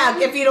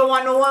bag if you don't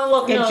want no one to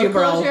look at you,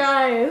 bro. Close your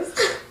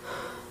eyes.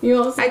 You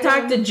won't see I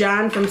talked to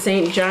John from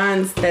St.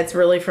 John's, that's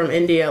really from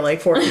India,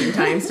 like 14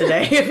 times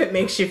today, if it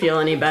makes you feel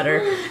any better.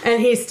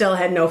 And he still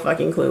had no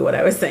fucking clue what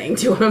I was saying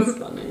to him.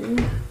 Funny.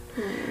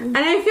 And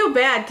I feel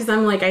bad because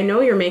I'm like, I know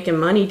you're making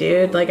money,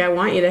 dude. Like, I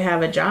want you to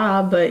have a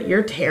job, but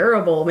you're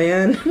terrible,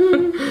 man.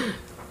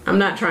 I'm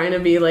not trying to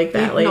be like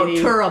that No,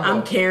 lady. terrible.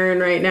 I'm Karen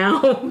right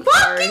now. Sorry.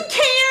 Fucking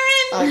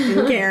Karen!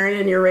 Fucking Karen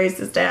and your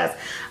racist ass.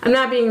 I'm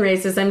not being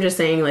racist. I'm just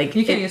saying, like,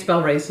 You can't even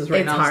spell racist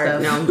right it's now, hard.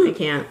 Steph. No, I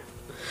can't.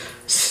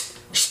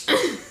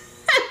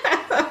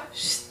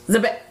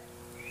 Zip it.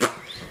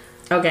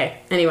 Okay.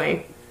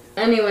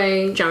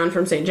 Anyway, John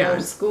from St. Go to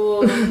John's.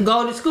 school.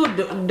 Go to school.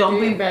 Don't Do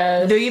be your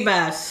best. Do your The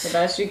best.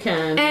 best you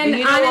can. And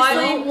you know what?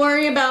 honestly, Don't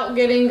worry about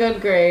getting good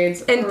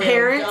grades. And For real.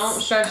 parents-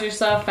 Don't stress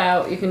yourself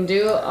out. You can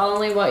do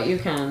only what you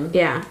can.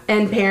 yeah.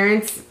 And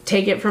parents,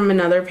 take it from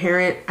another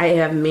parent. I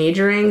have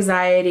major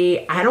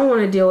anxiety. I don't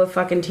want to deal with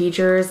fucking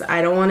teachers.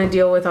 I don't want to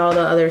deal with all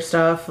the other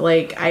stuff.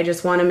 Like, I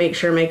just want to make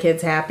sure my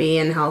kid's happy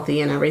and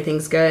healthy and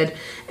everything's good.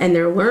 And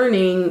they're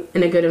learning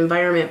in a good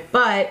environment.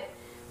 But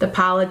the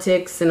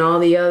politics and all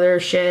the other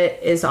shit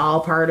is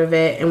all part of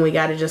it. And we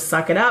got to just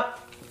suck it up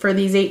for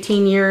these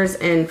 18 years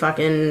and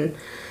fucking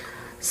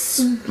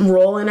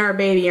roll in our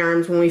baby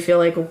arms when we feel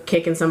like we're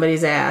kicking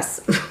somebody's ass.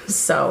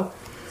 So,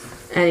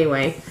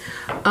 anyway.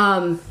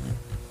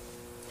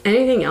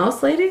 Anything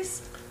else,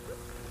 ladies?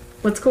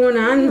 What's going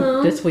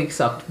on? This week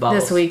sucked balls.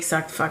 This week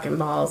sucked fucking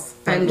balls.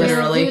 Like, I'm just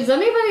literally. Does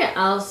anybody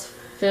else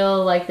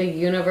feel like the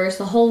universe,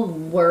 the whole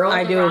world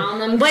I do. around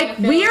them, Like,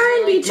 kinda feels we are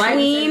in really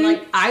between- tense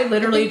and, I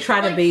literally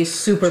try to be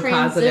super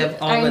positive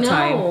all the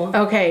time.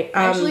 okay.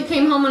 I actually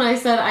came home and I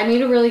said, I need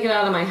to really get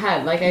out of my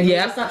head. Like, I need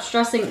Yep. to stop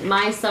stressing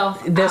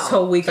myself This out.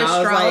 whole week I was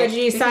like,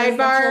 astrology Because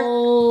the sidebar.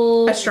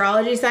 whole-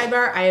 Astrology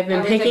sidebar. I have been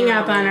Everything picking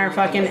up around on me, our like,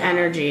 fucking oh my God.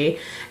 energy,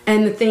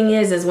 and the thing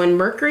is when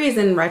Mercury is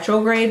in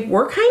retrograde,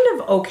 we're kind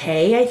of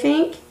okay. I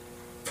think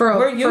we're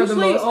for the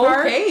usually most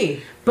part. okay.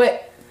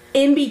 But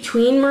in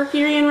between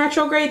Mercury and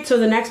retrograde, so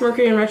the next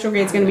Mercury and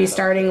retrograde is going to be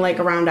starting like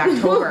around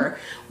October.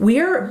 We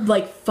are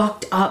like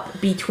fucked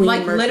up between Like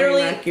Mercury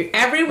literally, and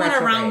everyone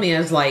retrograde. around me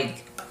is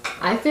like,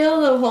 I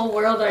feel the whole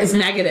world right It's now,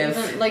 negative.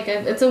 even, like,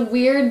 it's a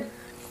weird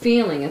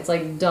feeling. It's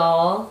like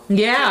dull,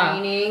 yeah,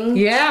 draining.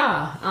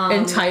 yeah, and I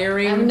have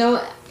tiring.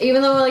 no,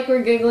 even though like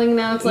we're giggling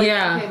now, it's like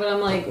Yeah. okay, but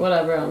I'm like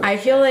whatever. I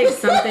feel like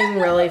something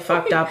really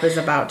fucked up is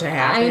about to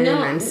happen, I know.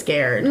 and I'm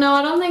scared. No,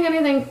 I don't think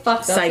anything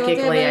fucked up.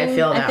 Psychically, I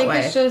feel I that think way.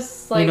 it's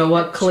just like You know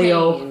what, a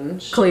Cleo?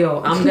 change.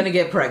 Cleo, I'm gonna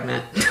get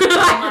pregnant.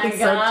 Oh my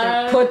Such a-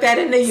 god. Put that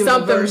in the universe.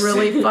 Something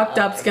really fucked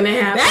up's gonna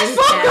happen. That's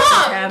fucked Cass is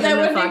up. having That a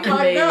would be fucking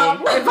fucked baby. up.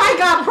 If I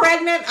got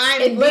pregnant,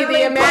 I'm It'd be literally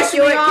the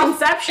Immaculate pushing off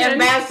Conception.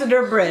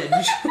 Ambassador Bridge.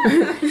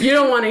 You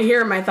don't want to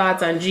hear my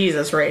thoughts on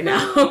Jesus right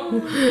now.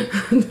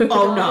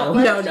 Oh no,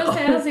 Let's just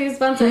have these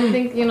months. I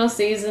think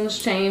seasons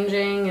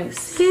changing. It's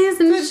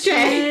Seasons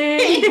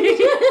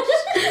change.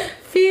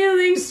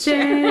 Feelings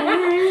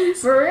change.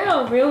 for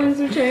real. Feelings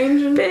are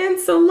changing. Been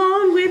so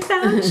long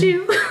without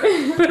you.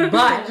 I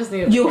But just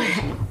need you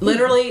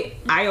literally,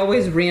 I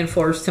always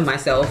reinforce to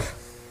myself,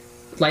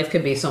 life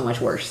could be so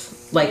much worse.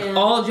 Like, Yeah.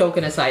 all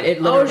joking aside, it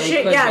Oh literally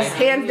shit, could yes,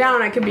 be. hands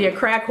down, I could be a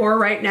crack whore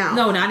right now.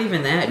 No, not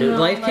even that, dude. No,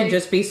 Life can like-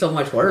 just be so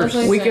much worse. That's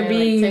what I We say, could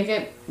be- like, take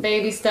it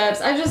baby steps.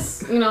 I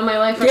just my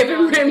life. Right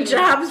Giving now, him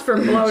jobs for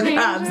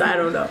blowjobs, I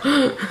don't know.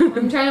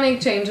 I'm trying to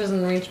make changes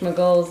and reach my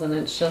goals, and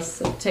it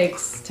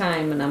takes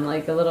time, and I'm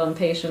like a little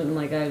impatient, and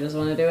like I just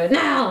want to do it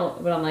now,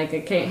 but I'm like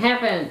it can't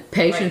happen.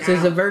 Patience right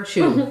is now. a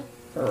virtue.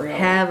 For real.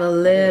 Have a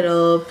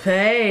little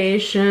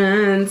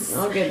patience.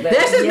 I'll get there.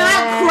 This is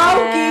not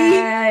croaky.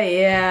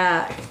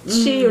 Yeah.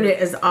 She unit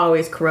is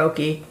always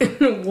croaky.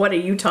 What are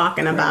you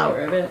talking about?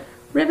 Ribbit.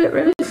 Ribbit,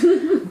 ribbit.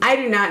 I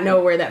do not know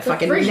where that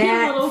fucking freaking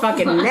gnat, little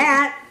fucking fly.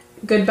 gnat.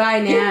 Goodbye,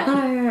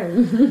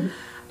 gnat.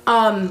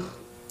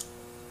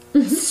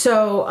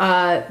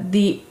 So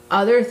the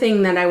other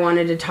thing that I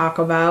wanted to talk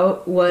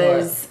about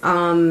was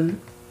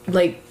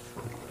like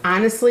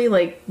honestly,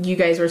 like you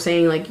guys were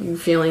saying, like you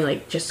feeling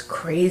like just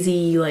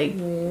crazy, like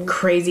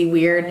crazy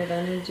weird. Negative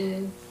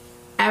energy.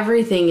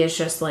 Everything is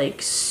just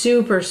like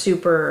super,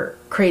 super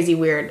crazy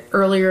weird.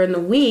 Earlier in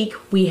the week,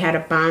 we had a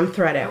bomb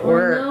threat at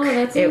work. No,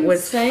 that's it was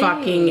insane.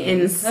 fucking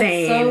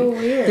insane. That's so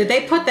weird. Did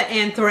they put the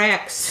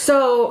anthrax?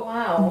 So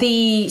Wow.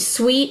 the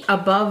suite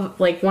above,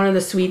 like one of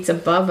the suites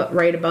above,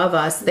 right above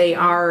us, they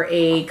are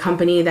a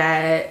company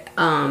that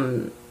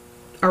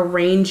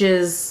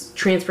arranges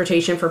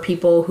transportation for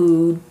people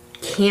who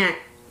can't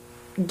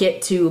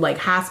get to like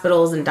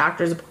hospitals and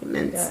doctor's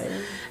appointments.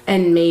 Yeah.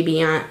 And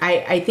maybe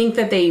I think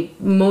that they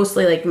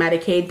mostly like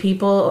Medicaid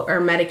people or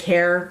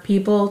Medicare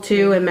people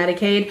too, and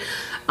Medicaid.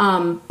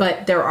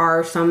 But there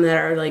are some that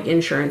are like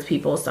insurance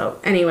people. So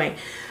anyway,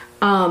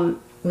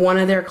 one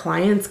of their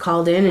clients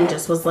called in and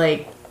just was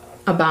like,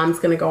 a bomb's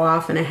gonna go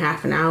off in a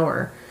half an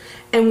hour.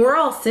 And we're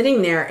all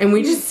sitting there and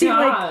we just see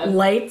like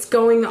lights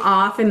going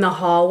off in the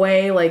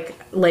hallway, like,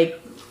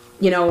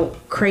 you know,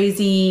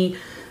 crazy.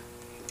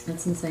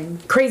 That's insane.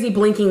 Crazy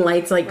blinking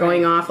lights like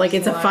going off. Like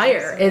it's a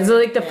fire. It's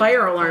like the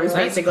fire alarms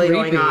basically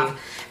going off.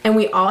 And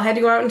we all had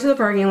to go out into the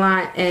parking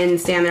lot and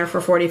stand there for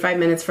 45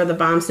 minutes for the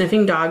bomb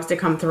sniffing dogs to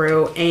come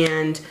through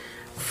and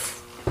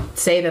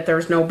say that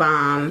there's no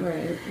bomb.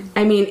 Right.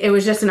 I mean, it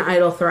was just an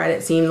idle threat,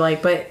 it seemed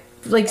like. But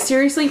like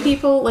seriously,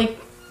 people, like,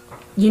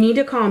 you need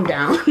to calm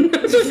down.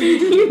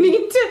 You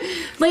need to,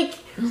 like,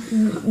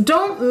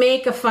 don't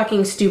make a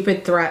fucking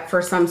stupid threat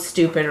for some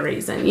stupid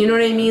reason. You know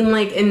what I mean?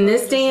 Like, in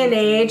this day and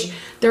age,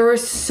 there are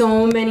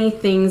so many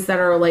things that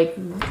are, like,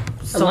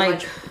 so like,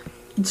 much...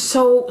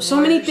 So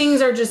many things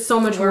are just so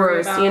much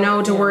worse, about, you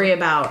know, to worry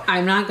about.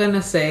 I'm not going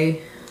to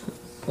say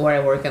where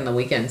I work on the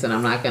weekends, and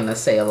I'm not going to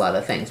say a lot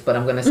of things, but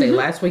I'm going to say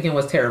last weekend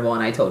was terrible,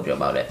 and I told you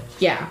about it.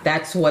 Yeah.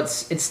 That's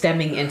it's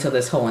stemming into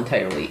this whole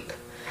entire week.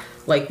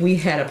 Like, we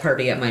had a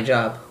party at my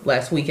job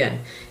last weekend.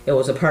 It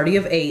was a party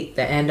of 8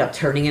 that ended up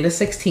turning into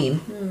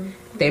 16.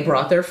 They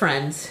brought their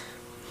friends.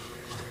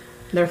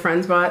 Their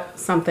friends bought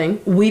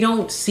something. We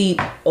don't seat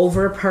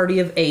over a party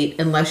of 8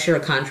 unless you're a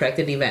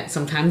contracted event.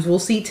 Sometimes we'll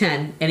seat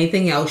 10.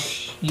 Anything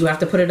else, you have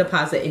to put a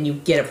deposit and you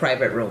get a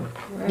private room.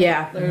 Right.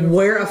 Yeah.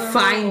 We're a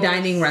fine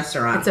dining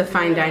restaurant. It's a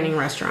fine dining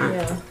restaurant.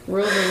 Yeah.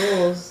 Rules are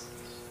rules.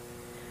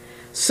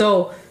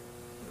 So,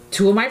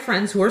 2 of my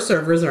friends who are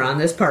servers are on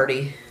this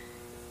party.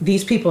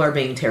 These people are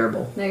being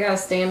terrible. They gotta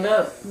stand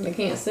up. They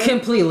can't sit.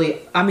 Completely.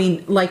 I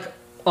mean, like,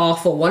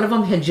 awful. One of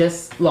them had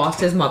just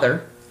lost his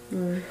mother.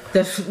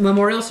 The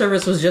memorial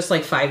service was just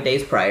like 5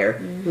 days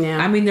prior.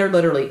 Yeah. I mean, they're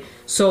literally...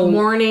 So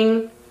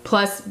mourning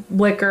plus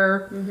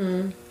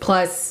liquor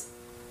plus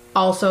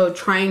also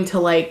trying to,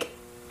 like,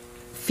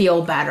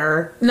 feel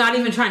better. not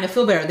even trying to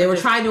feel better. They were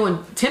trying to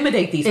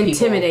intimidate these people.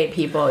 Intimidate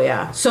people,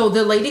 yeah. So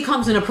the lady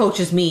comes and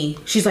approaches me.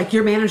 She's like,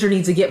 your manager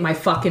needs to get my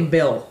fucking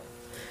bill.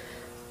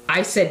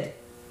 I said...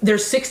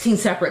 There's 16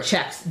 separate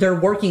checks. They're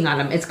working on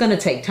them. It's going to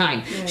take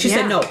time. She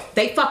said, no,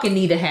 they fucking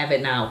need to have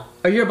it now.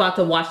 Or you're about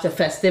to watch the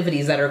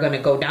festivities that are going to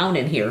go down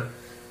in here.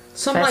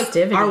 So I'm like,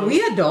 are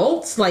we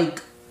adults? Like,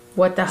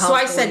 what the hell? So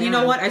I said, you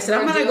know what? I said,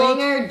 I'm going to go.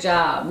 Doing our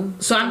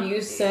job. So I'm.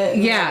 You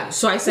said. Yeah.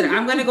 So I said,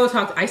 I'm going to go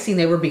talk. I seen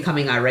they were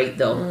becoming irate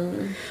though.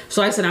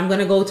 So I said, I'm going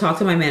to go talk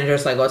to my manager.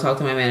 So I go talk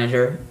to my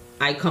manager.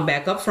 I come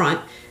back up front.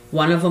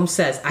 One of them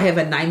says, I have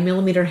a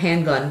 9mm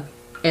handgun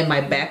in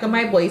my back of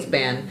my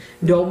waistband.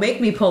 Don't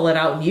make me pull it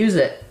out and use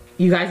it.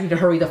 You guys need to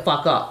hurry the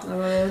fuck up.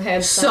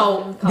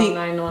 So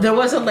there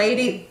was a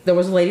lady that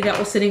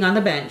was sitting on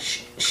the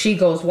bench. She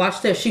goes,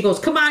 watch this. She goes,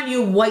 come on,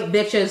 you white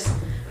bitches.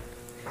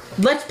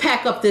 Let's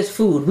pack up this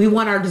food. We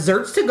want our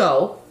desserts to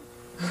go.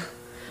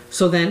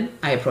 So then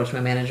I approached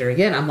my manager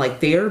again. I'm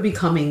like, they're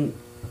becoming...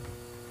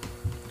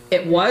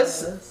 It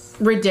was...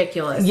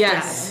 ridiculous.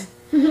 Yes.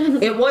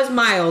 It was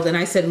mild, and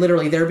I said,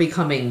 literally, they're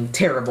becoming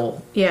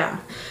terrible.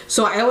 Yeah.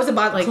 So I was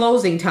about like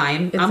closing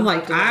time. I'm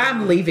like,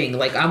 I'm leaving.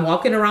 Like, I'm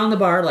walking around the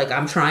bar. Like,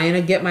 I'm trying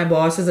to get my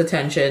boss's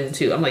attention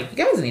to. I'm like, you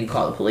guys need to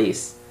call the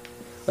police.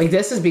 Like,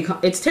 this has become.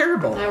 It's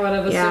terrible. I would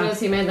have as soon as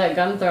he made that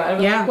gun throw. I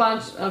would have like,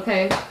 watch.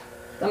 Okay,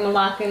 I'm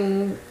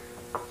locking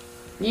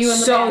you in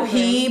the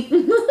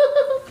bathroom.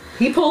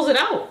 He pulls it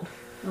out.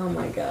 Oh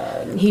my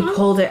god. He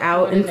pulled it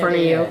out in front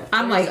of you.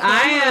 I'm like,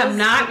 I am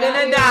not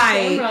gonna die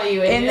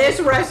in this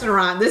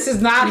restaurant. This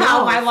is not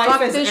how my life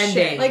is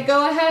ending. Like,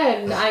 go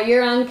ahead.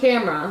 You're on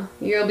camera.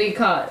 You'll be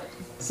caught.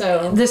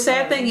 So the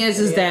sad thing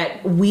is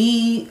that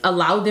we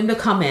allowed them to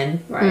come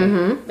in.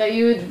 Right.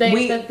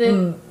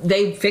 That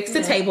they fixed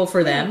the table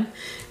for them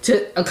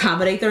to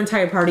accommodate their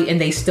entire party, and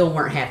they still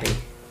weren't happy.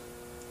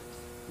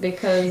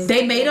 Because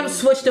they made them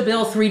switch the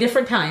bill 3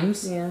 different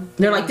times. Yeah.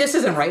 They're like, this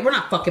isn't right. We're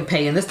not fucking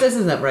paying this. This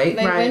isn't right.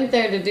 They went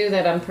there to do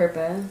that on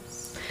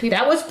purpose.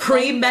 That was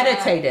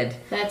premeditated.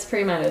 That's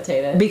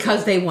premeditated.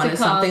 Because they wanted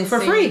something for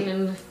free.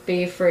 And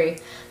be free.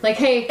 Like,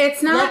 hey,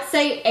 it's not. Let's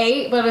say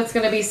 8, but it's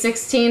going to be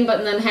 16,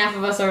 but then half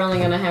of us are only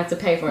going to have to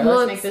pay for it.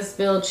 Let's make this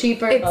bill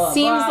cheaper. It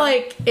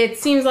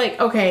seems like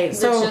okay.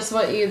 So it's just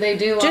what they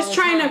do. Just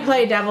trying to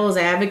play devil's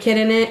advocate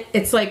in it.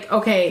 It's like,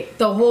 okay,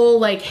 the whole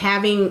like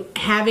having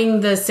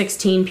the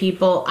 16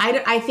 people.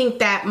 I think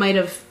that might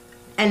have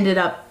ended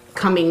up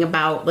coming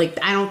about. Like,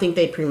 I don't think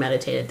they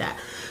premeditated that.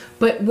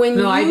 But when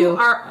I do.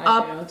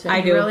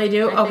 I do. Really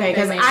do? Okay,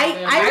 because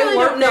I really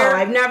don't know.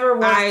 I've never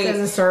worked as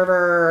a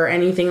server or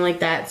anything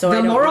like that. So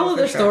the moral of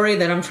the story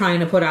that I'm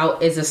trying to put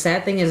out is the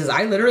sad thing is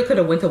I literally could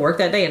have went to work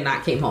that day and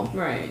not came home.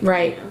 Right.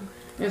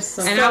 Yeah.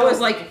 And I was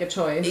like, make a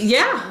choice.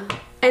 Yeah.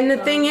 And the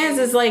thing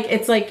is like,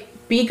 it's like,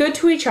 be good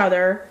to each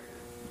other.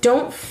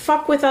 Don't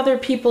fuck with other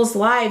people's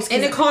lives.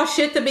 And it costs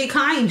shit to be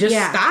kind. Just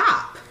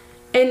stop.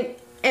 And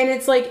and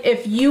it's like,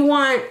 if you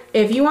want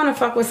to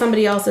fuck with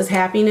somebody else's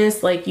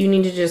happiness, like, you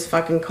need to just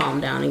fucking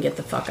calm down and get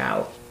the fuck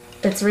out.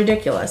 It's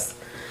ridiculous.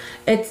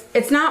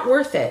 It's not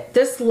worth it.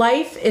 This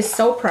life is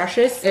so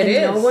precious, and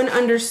no one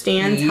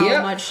understands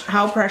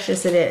how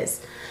precious it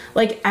is.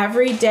 Like,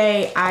 every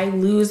day I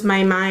lose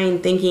my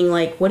mind thinking,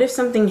 like, what if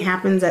something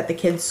happens at the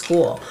kids'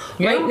 school?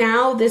 Yeah. Right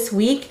now, this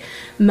week,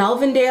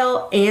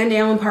 Melvindale and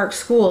Allen Park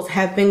schools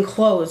have been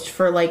closed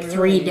for like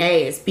 3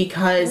 days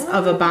because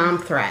of a bomb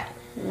threat.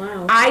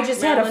 Wow. I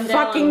just had a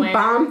fucking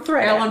bomb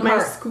threat at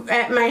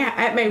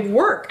my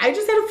work. I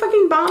just had a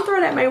fucking bomb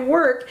threat at my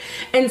work,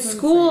 and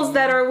schools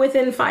that are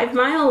within 5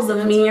 miles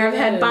of me have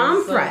had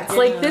bomb threats.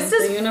 Like, this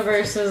is, the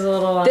universe is a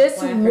little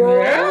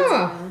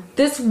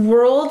this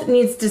world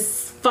needs to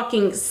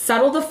fucking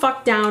settle the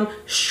fuck down,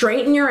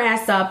 straighten your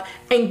ass up,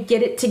 and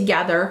get it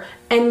together,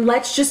 and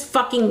let's just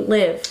fucking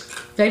live.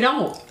 They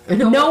don't.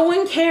 No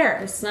one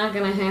cares. It's not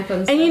gonna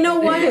happen. And you know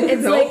what?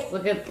 It's like,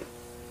 look at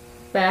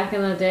back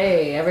in the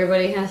day.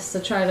 Everybody has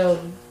to try to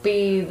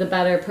be the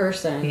better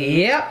person.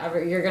 Yep.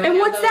 You're gonna. And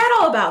what's that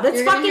all about?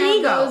 That's fucking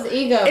ego. Those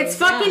egos. It's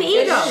fucking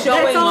ego. It's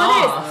That's all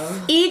off. it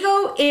is.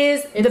 Ego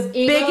is the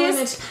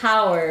biggest. And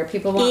power.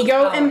 People want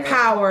ego power. and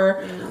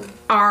power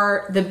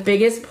are the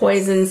biggest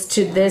poisons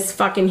to this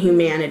fucking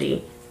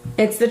humanity.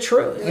 It's the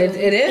truth.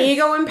 It is.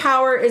 Ego and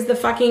power is the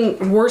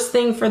fucking worst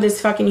thing for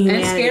this fucking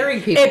humanity. And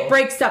scaring people. It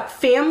breaks up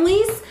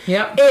families.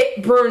 Yep.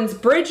 It burns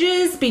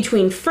bridges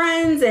between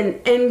friends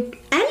and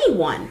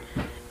anyone.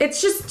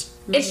 It's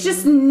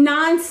just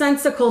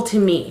nonsensical to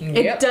me. Yep.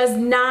 It does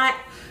not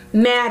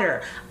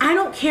matter. I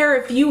don't care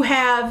if you're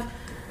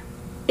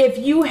the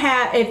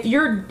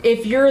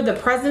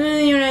president of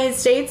the United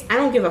States. I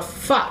don't give a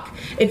fuck.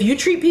 If you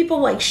treat people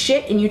like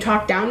shit and you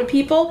talk down to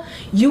people,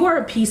 you are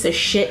a piece of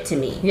shit to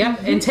me.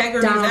 Yep,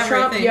 integrity is everything.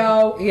 Trump,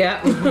 yo.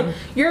 Yep.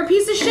 You're a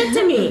piece of shit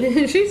to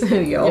me. She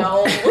said, yo.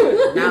 No,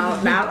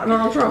 not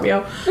Donald Trump,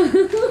 yo.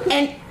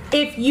 And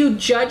if you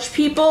judge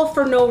people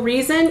for no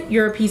reason,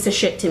 you're a piece of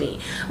shit to me.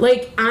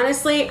 Like,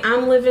 honestly,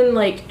 I'm living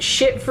like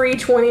shit-free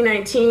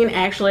 2019.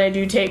 Actually, I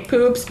do take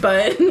poops,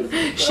 but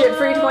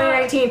shit-free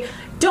 2019.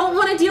 Don't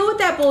want to deal with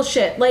that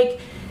bullshit.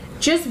 Like,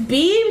 just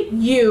be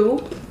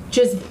you.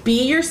 Just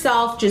be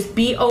yourself. Just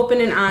be open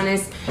and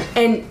honest.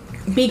 And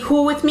be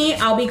cool with me.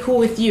 I'll be cool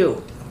with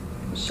you.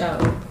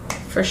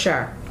 For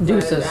sure.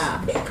 Deuces.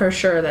 For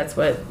sure, that's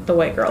what the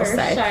white girls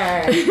say.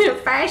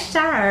 For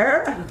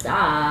sure.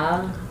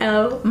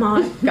 Oh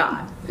my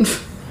God.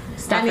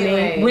 Stephanie,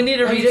 anyway, we need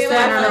to read this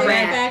on a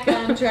back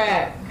on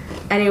track.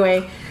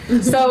 Anyway,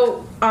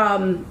 so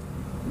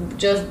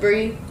just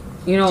breathe.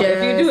 You know,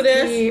 if you do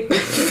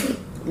this,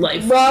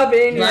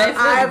 rubbing your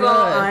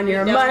eyeball on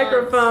your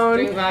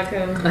microphone. I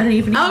don't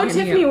even. Oh,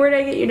 Tiffany, where did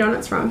I get you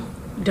donuts from?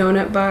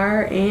 Donut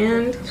bar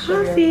and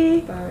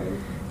coffee.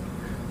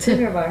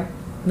 Sugar bar.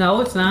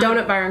 No, it's not.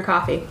 Donut bar and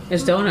coffee.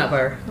 It's donut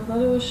bar. I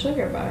thought it was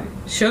sugar bar.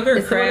 Sugar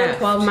it's craft. It's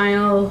 12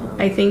 Mile.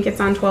 I think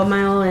it's on 12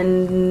 Mile,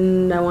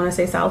 and I want to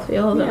say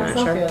Southfield. Yeah, I'm not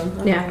sure.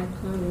 Okay. Yeah.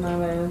 My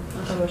bad. I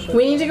thought it was sugar.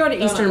 We need to go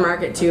to Eastern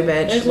Market too,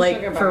 bitch. There's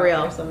like, for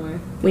real. Somewhere.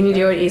 We need to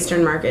go to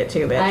Eastern Market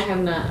too, bitch. I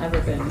have not ever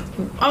been.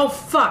 Oh,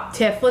 fuck,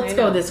 Tiff. Let's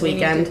go this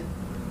weekend.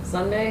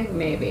 Sunday?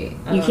 Maybe.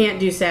 You can't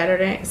do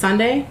Saturday?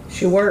 Sunday?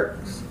 She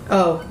works.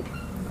 Oh.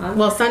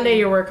 Well, Sunday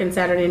you're working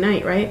Saturday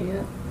night, right?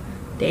 Yep.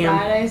 Damn.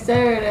 Friday,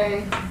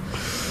 Saturday.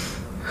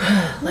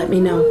 Let me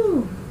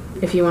know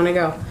if you want to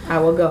go. I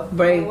will go.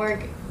 Break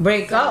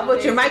up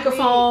with your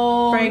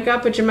microphone. Break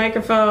up with your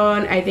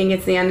microphone. I think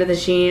it's the end of the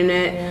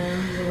unit. Yeah,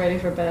 we're ready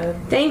for bed.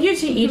 Thank you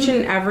to each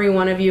and every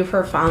one of you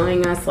for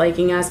following us,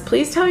 liking us.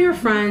 Please tell your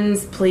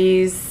friends.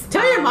 Please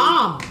tell your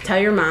mom. Tell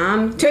your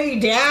mom. Tell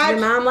your dad.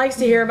 Your mom likes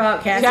to hear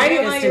about cats and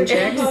fisting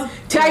chicks.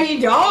 Tell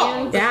your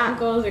dog. Yeah.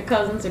 Uncles, your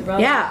cousins, your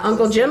brothers. Yeah,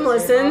 Uncle Jim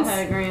listens.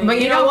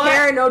 But you don't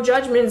care. No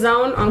judgment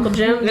zone. Uncle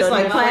Jim. It's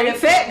like Planet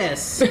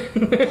Fitness.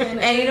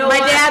 And you know my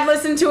dad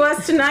listened to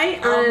us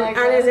tonight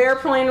on his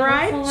airplane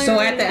ride. So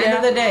at the end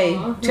of the day,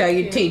 tell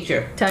your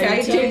teacher. Tell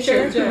your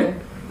teacher.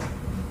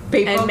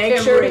 People and make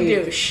sure to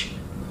douche.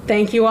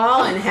 Thank you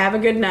all and have a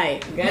good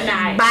night. Good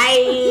night.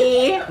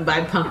 Bye.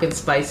 Buy pumpkin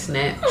spice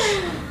snatch.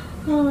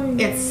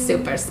 It's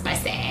super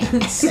spicy.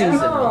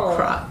 Seasonal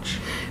crotch.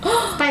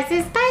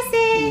 Spicy.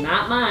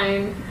 Not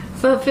mine.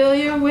 Fulfill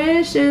your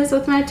wishes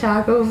with my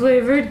taco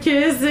flavored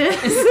kisses.